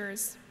favorite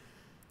pictures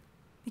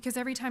because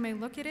every time I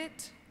look at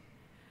it,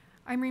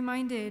 I'm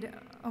reminded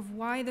of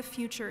why the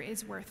future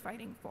is worth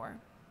fighting for.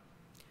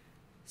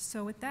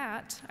 So with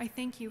that, I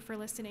thank you for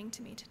listening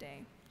to me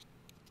today.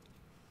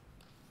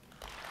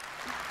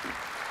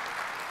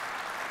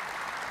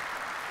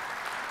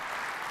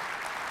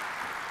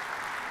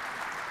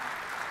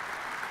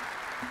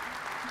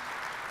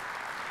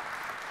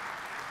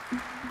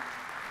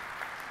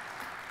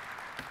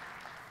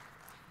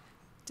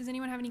 Does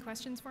anyone have any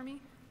questions for me?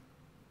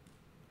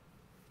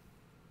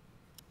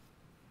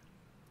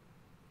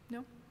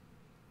 No?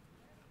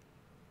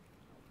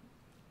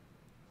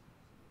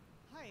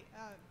 Hi.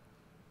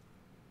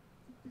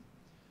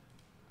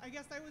 I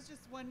guess I was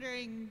just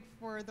wondering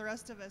for the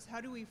rest of us, how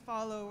do we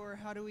follow or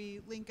how do we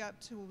link up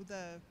to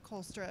the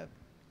Colstrip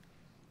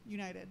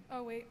United?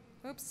 Oh, wait.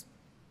 Oops.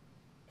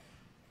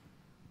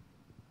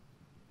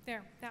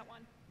 There, that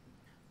one.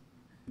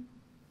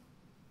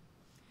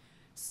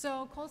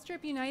 So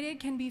Colstrip United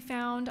can be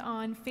found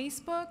on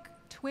Facebook,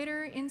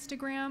 Twitter,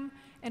 Instagram,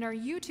 and our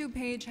YouTube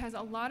page has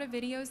a lot of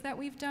videos that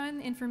we've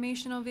done,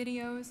 informational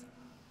videos.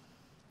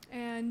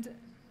 And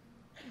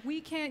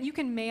you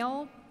can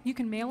mail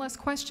us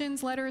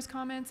questions, letters,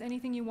 comments,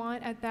 anything you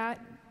want at that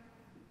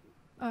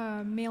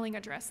mailing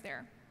address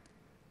there.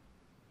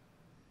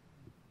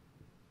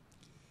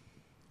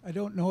 I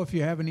don't know if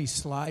you have any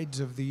slides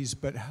of these,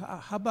 but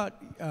how about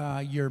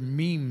your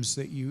memes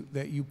that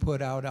you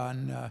put out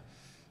on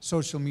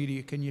social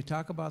media? Can you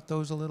talk about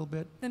those a little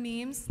bit? The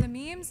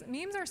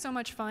memes are so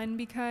much fun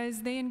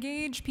because they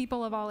engage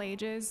people of all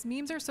ages.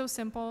 Memes are so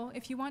simple.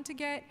 If you want to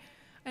get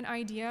an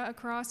idea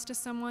across to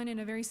someone in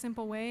a very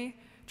simple way,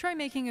 try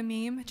making a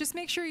meme. Just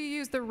make sure you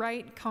use the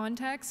right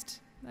context.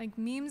 Like,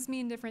 memes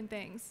mean different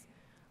things.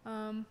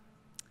 Well,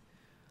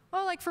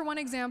 like for one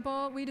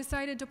example, we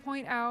decided to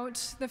point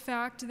out the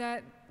fact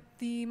that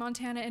the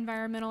Montana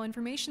Environmental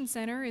Information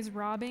Center is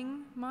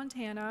robbing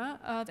Montana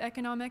of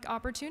economic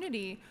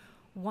opportunity,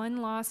 one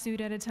lawsuit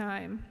at a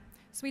time.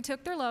 So we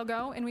took their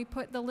logo and we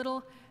put the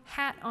little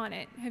hat on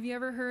it. Have you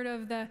ever heard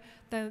of the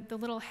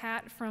little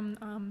hat from,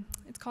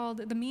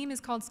 the meme is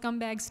called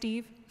Scumbag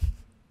Steve.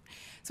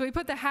 So we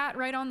put the hat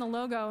right on the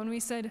logo and we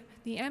said,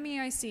 the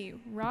MEIC,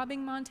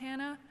 robbing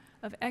Montana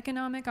of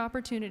economic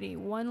opportunity,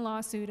 one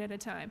lawsuit at a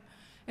time.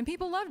 And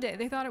people loved it.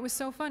 They thought it was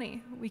so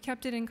funny. We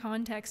kept it in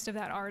context of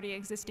that already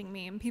existing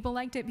meme. People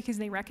liked it because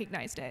they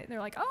recognized it.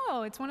 They're like,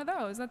 oh, it's one of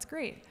those. That's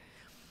great.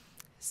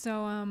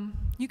 So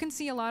you can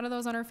see a lot of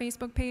those on our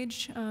Facebook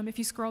page if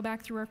you scroll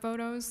back through our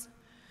photos.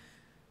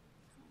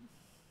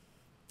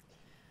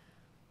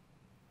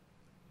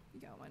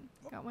 You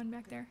got one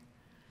back there.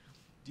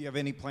 Do you have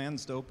any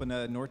plans to open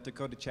a North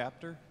Dakota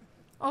chapter?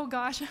 Oh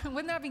gosh,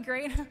 wouldn't that be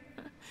great?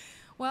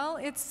 Well,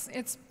 it's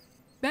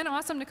been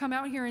awesome to come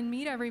out here and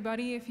meet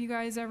everybody. If you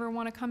guys ever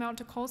want to come out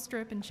to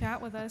Colstrip and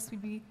chat with us,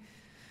 we'd be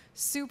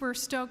super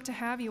stoked to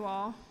have you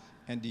all.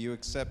 And do you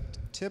accept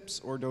tips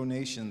or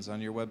donations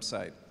on your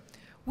website?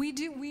 We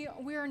do.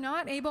 We are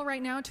not able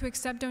right now to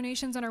accept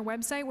donations on our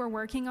website. We're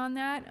working on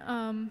that.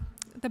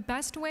 The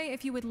best way,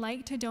 if you would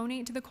like to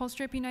donate to the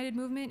Colstrip United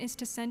movement, is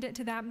to send it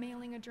to that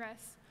mailing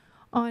address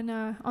on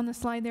the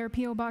slide there,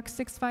 P.O. Box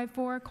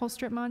 654,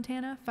 Colstrip,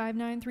 Montana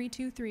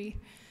 59323.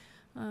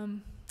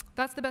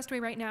 That's the best way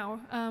right now.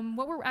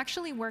 What we're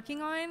actually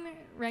working on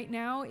right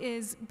now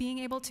is being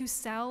able to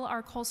sell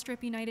our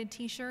Colstrip United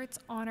t-shirts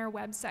on our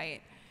website.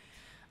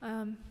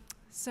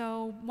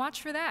 So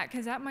watch for that,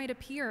 because that might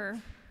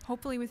appear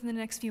hopefully within the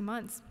next few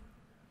months.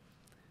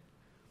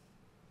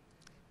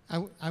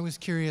 I was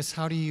curious,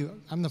 how do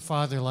you, I'm the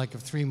father like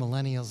of 3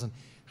 millennials, and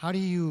how do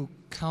you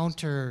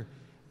counter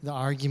the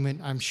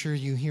argument I'm sure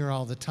you hear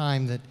all the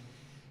time that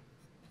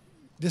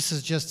this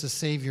is just to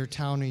save your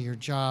town or your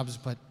jobs,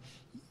 but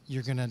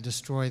you're going to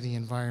destroy the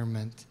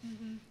environment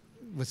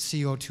with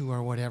CO2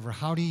 or whatever?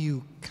 How do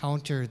you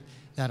counter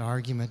that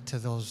argument to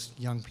those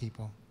young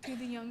people? To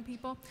the young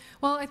people?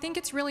 Well, I think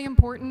it's really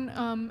important,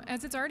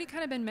 as it's already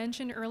kind of been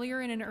mentioned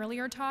earlier in an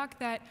earlier talk,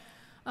 that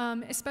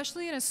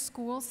especially in a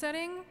school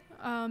setting,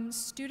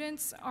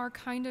 students are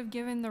kind of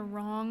given the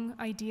wrong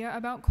idea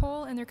about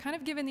coal, and they're kind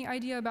of given the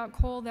idea about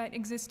coal that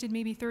existed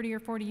maybe 30 or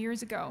 40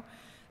 years ago.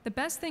 The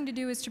best thing to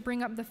do is to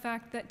bring up the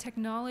fact that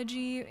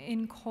technology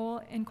in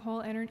coal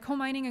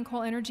mining and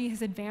coal energy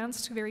has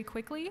advanced very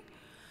quickly.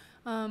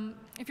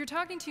 If you're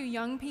talking to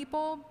young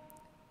people,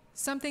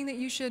 something that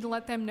you should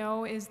let them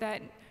know is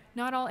that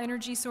not all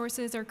energy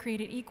sources are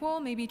created equal.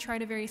 Maybe try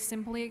to very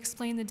simply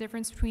explain the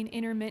difference between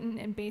intermittent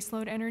and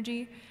baseload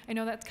energy. I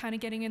know that's kind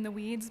of getting in the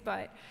weeds,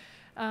 but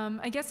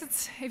I guess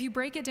it's, if you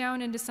break it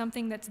down into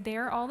something that's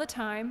there all the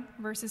time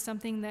versus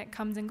something that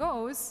comes and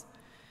goes,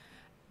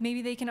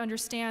 maybe they can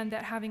understand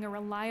that having a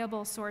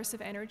reliable source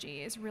of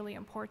energy is really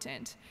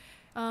important.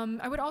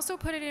 I would also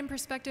put it in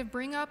perspective,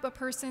 bring up a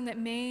person that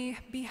may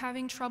be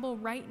having trouble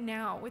right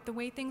now, with the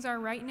way things are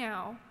right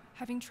now,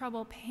 having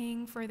trouble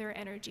paying for their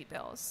energy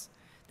bills.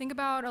 Think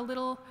about a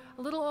little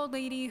old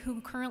lady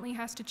who currently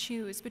has to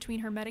choose between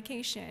her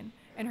medication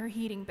and her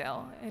heating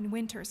bill, and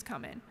winter's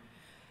coming.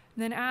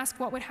 And then ask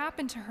what would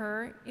happen to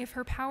her if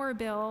her power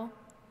bill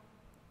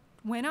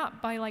went up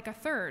by like a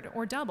third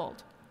or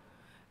doubled.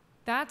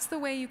 That's the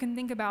way you can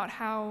think about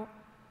how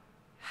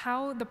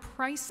the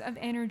price of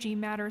energy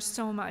matters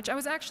so much. I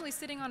was actually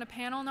sitting on a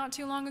panel not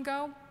too long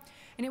ago,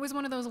 and it was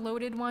one of those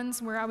loaded ones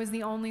where I was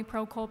the only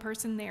pro-coal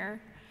person there.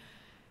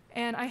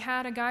 And I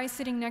had a guy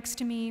sitting next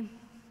to me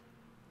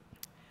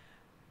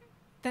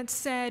that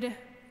said,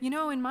 you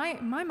know, in my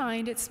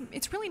mind,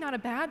 it's really not a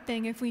bad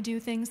thing if we do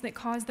things that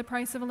cause the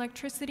price of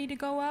electricity to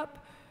go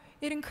up.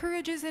 It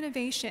encourages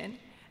innovation.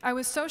 I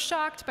was so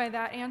shocked by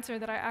that answer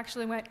that I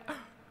actually went,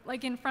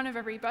 like in front of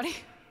everybody.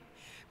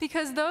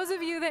 Because those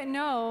of you that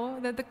know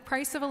that the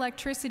price of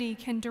electricity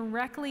can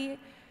directly,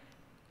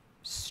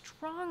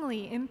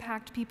 strongly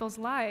impact people's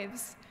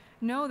lives,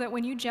 know that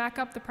when you jack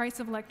up the price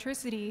of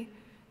electricity,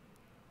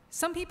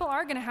 some people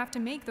are going to have to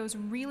make those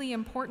really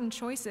important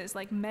choices,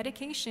 like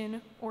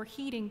medication or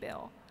heating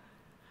bill.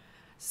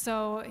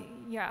 So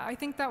yeah, I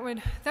think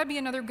that'd be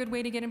another good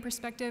way to get in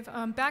perspective.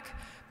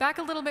 Back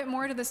a little bit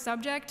more to the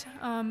subject.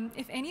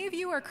 If any of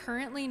you are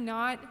currently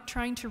not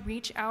trying to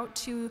reach out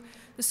to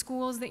the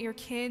schools that your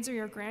kids or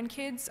your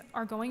grandkids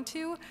are going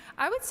to,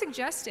 I would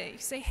suggest it. You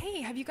say,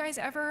 hey, have you guys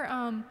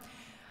ever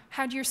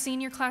had your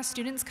senior class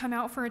students come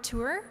out for a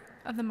tour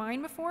of the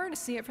mine before to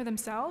see it for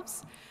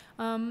themselves?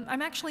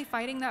 I'm actually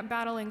fighting that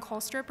battle in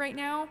Colstrip right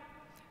now.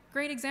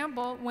 Great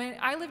example, when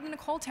I lived in a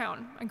coal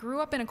town. I grew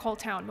up in a coal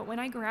town, but when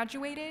I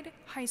graduated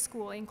high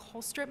school in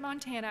Colstrip,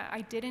 Montana,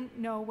 I didn't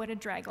know what a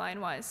dragline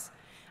was.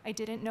 I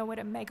didn't know what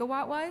a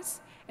megawatt was,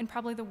 and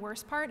probably the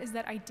worst part is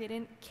that I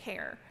didn't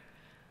care.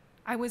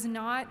 I was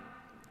not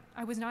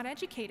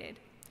educated.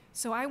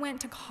 So I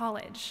went to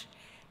college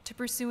to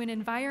pursue an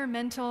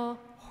environmental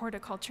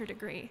horticulture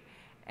degree.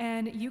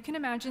 And you can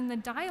imagine the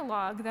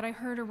dialogue that I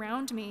heard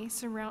around me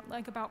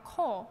about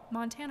coal,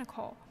 Montana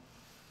coal.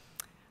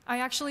 I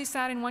actually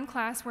sat in one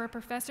class where a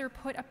professor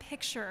put a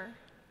picture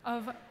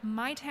of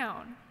my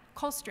town,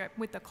 Colstrip,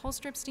 with the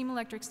Colstrip Steam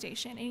Electric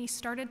Station, and he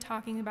started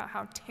talking about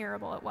how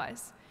terrible it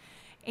was.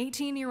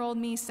 18-year-old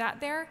me sat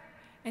there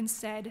and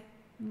said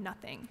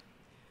nothing.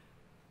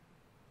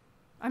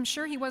 I'm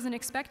sure he wasn't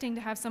expecting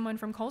to have someone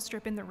from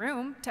Colstrip in the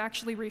room to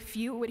actually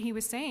refute what he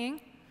was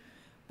saying.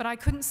 But I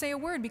couldn't say a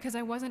word because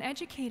I wasn't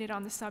educated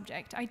on the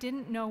subject. I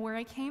didn't know where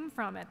I came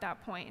from at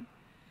that point.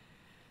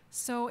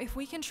 So if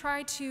we can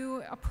try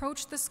to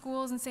approach the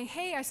schools and say,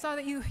 hey, I saw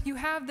that you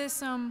have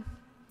this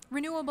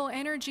renewable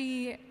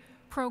energy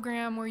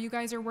program where you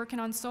guys are working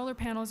on solar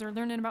panels or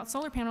learning about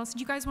solar panels. Do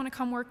you guys want to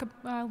come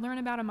learn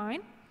about a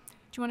mine?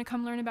 Do you want to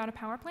come learn about a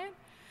power plant?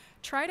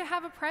 Try to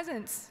have a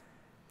presence,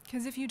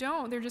 because if you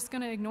don't, they're just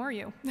going to ignore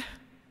you.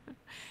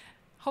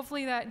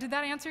 Hopefully did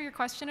that answer your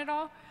question at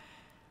all?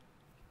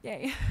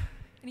 Yay.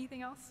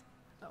 Anything else?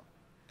 Oh.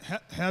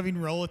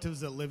 Having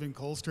relatives that live in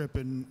Colstrip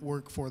and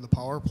work for the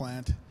power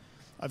plant,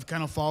 I've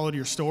kind of followed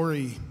your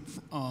story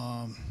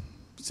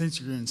since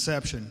your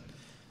inception.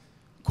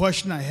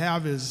 Question I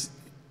have is,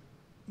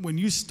 when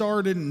you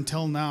started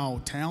until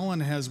now, Talon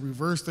has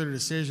reversed their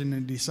decision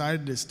and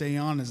decided to stay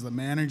on as the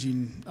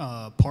managing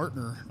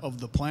partner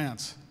of the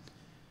plants.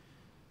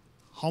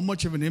 How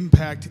much of an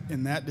impact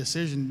in that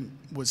decision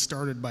was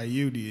started by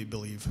you, do you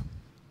believe?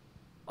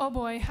 Oh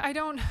boy, I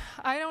don't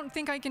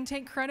think I can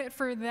take credit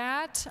for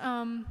that.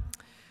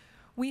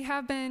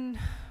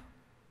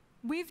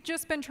 we've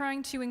just been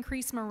trying to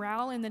increase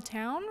morale in the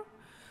town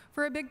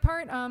for a big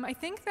part. I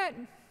think that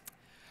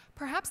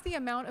perhaps the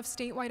amount of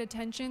statewide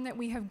attention that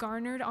we have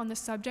garnered on the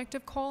subject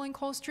of coal and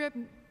Colstrip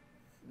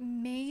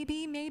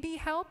maybe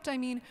helped. I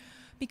mean,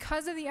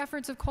 because of the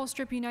efforts of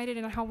Colstrip United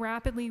and how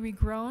rapidly we've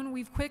grown,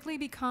 we've quickly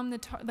become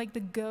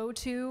the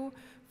go-to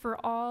for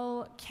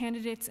all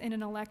candidates in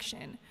an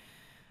election.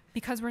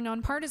 Because we're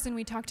nonpartisan,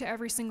 we talk to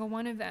every single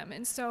one of them.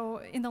 And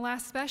so in the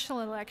last special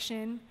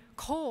election,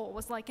 coal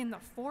was like in the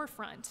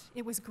forefront.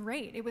 It was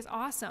great, it was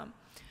awesome.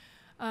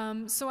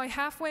 So I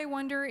halfway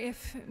wonder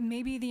if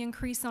maybe the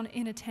increase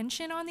in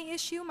attention on the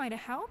issue might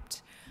have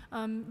helped.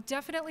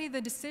 Definitely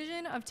the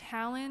decision of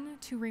Talon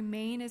to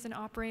remain as an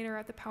operator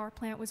at the power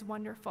plant was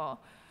wonderful.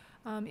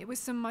 It was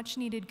some much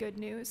needed good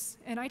news,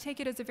 and I take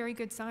it as a very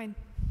good sign.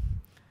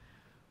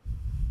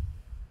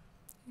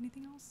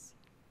 Anything else?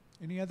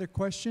 Any other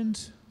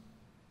questions?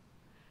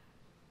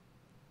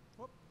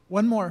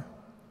 One more.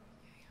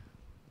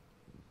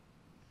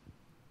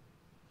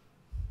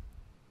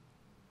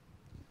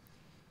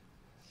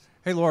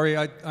 Hey, Lori,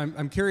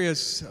 I'm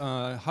curious,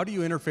 how do you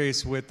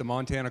interface with the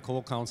Montana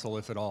Coal Council,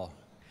 if at all?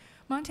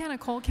 Montana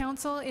Coal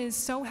Council is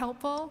so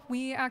helpful.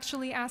 We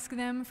actually ask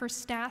them for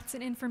stats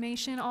and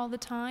information all the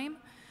time.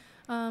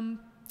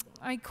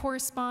 I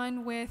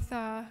correspond with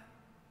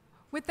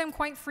them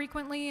quite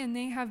frequently, and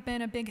they have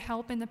been a big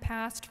help in the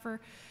past for,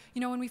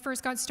 when we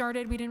first got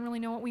started, we didn't really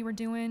know what we were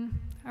doing.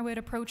 I would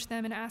approach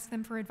them and ask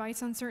them for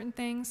advice on certain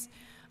things.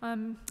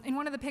 In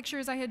one of the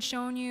pictures I had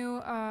shown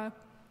you,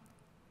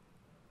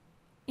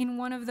 in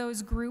one of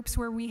those groups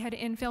where we had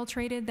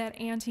infiltrated that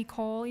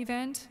anti-coal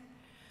event,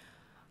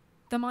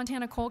 the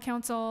Montana Coal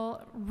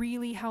Council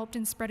really helped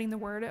in spreading the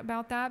word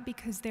about that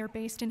because they're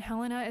based in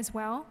Helena as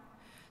well.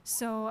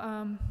 So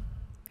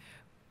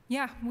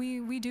yeah,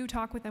 we do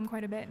talk with them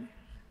quite a bit.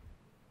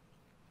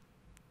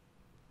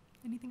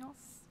 Anything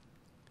else?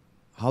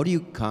 How do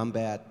you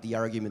combat the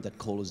argument that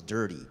coal is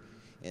dirty?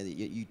 And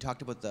you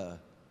talked about the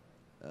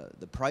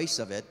price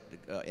of it,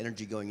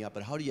 energy going up,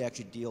 but how do you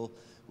actually deal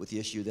with the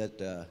issue that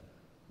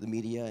the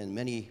media and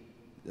many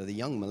of the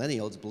young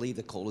millennials believe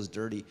that coal is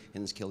dirty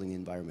and is killing the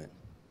environment?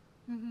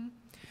 Mm-hmm.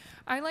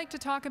 I like to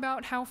talk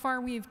about how far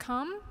we've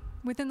come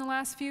within the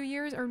last few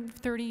years, or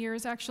 30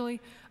 years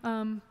actually.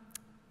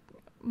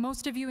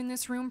 Most of you in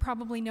this room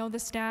probably know the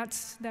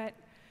stats that,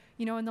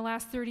 in the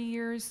last 30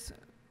 years,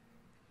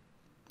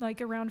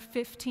 like around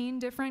 15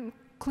 different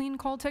clean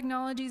coal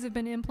technologies have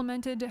been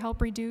implemented to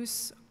help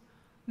reduce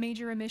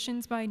major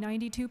emissions by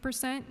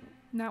 92%.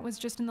 And that was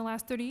just in the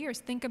last 30 years.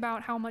 Think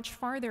about how much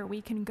farther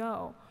we can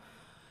go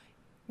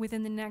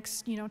within the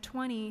next,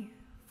 20,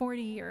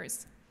 40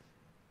 years.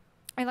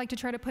 I like to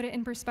try to put it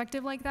in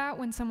perspective like that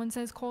when someone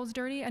says coal's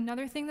dirty.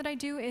 Another thing that I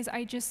do is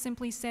I just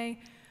simply say,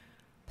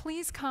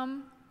 please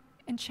come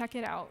and check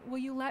it out. Will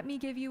you let me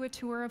give you a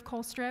tour of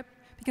Colstrip?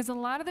 Because a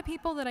lot of the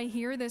people that I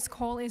hear this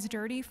coal is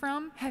dirty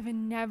from have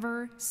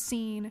never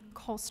seen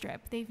Colstrip.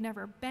 They've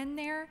never been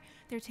there.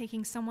 They're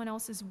taking someone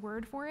else's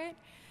word for it.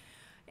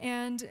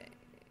 And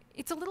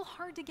it's a little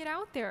hard to get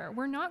out there.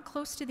 We're not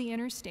close to the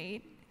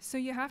interstate, so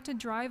you have to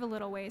drive a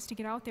little ways to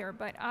get out there.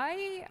 But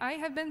I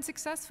have been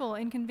successful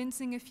in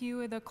convincing a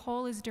few of the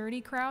coal is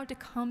dirty crowd to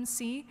come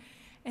see,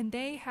 and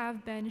they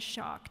have been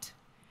shocked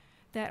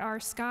that our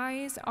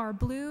skies are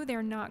blue,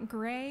 they're not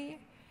gray.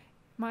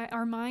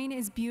 Our mine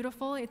is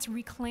beautiful, it's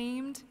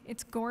reclaimed,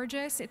 it's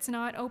gorgeous, it's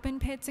not open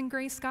pits and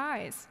gray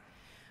skies.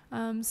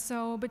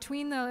 So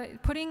between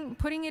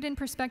putting it in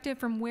perspective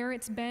from where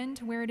it's been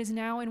to where it is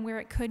now and where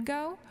it could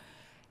go,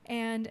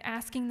 and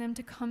asking them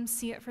to come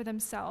see it for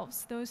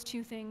themselves, those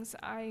two things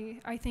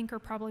I think are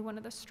probably one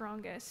of the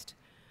strongest.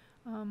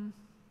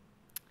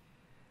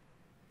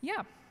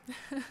 Yeah.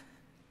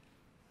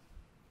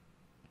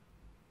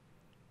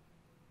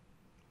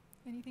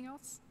 Anything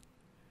else?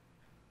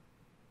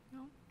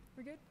 No?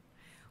 We're good?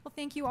 Well,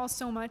 thank you all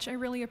so much. I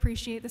really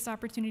appreciate this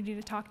opportunity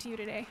to talk to you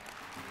today.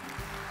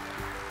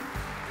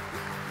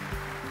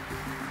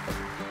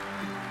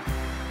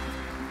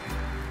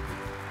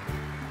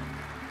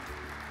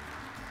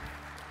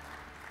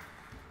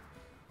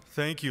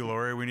 Thank you,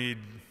 Lori. We need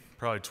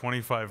probably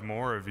 25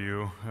 more of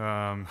you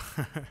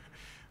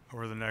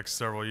over the next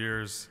several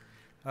years.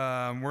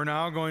 We're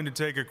now going to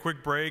take a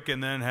quick break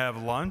and then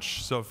have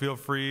lunch, so feel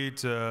free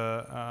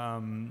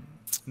to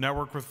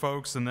network with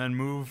folks and then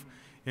move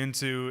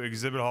into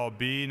Exhibit Hall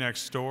B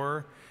next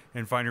door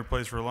and find your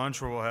place for lunch,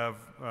 where we'll have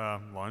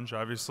lunch,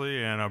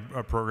 obviously, and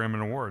a program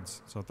and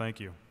awards. So thank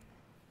you.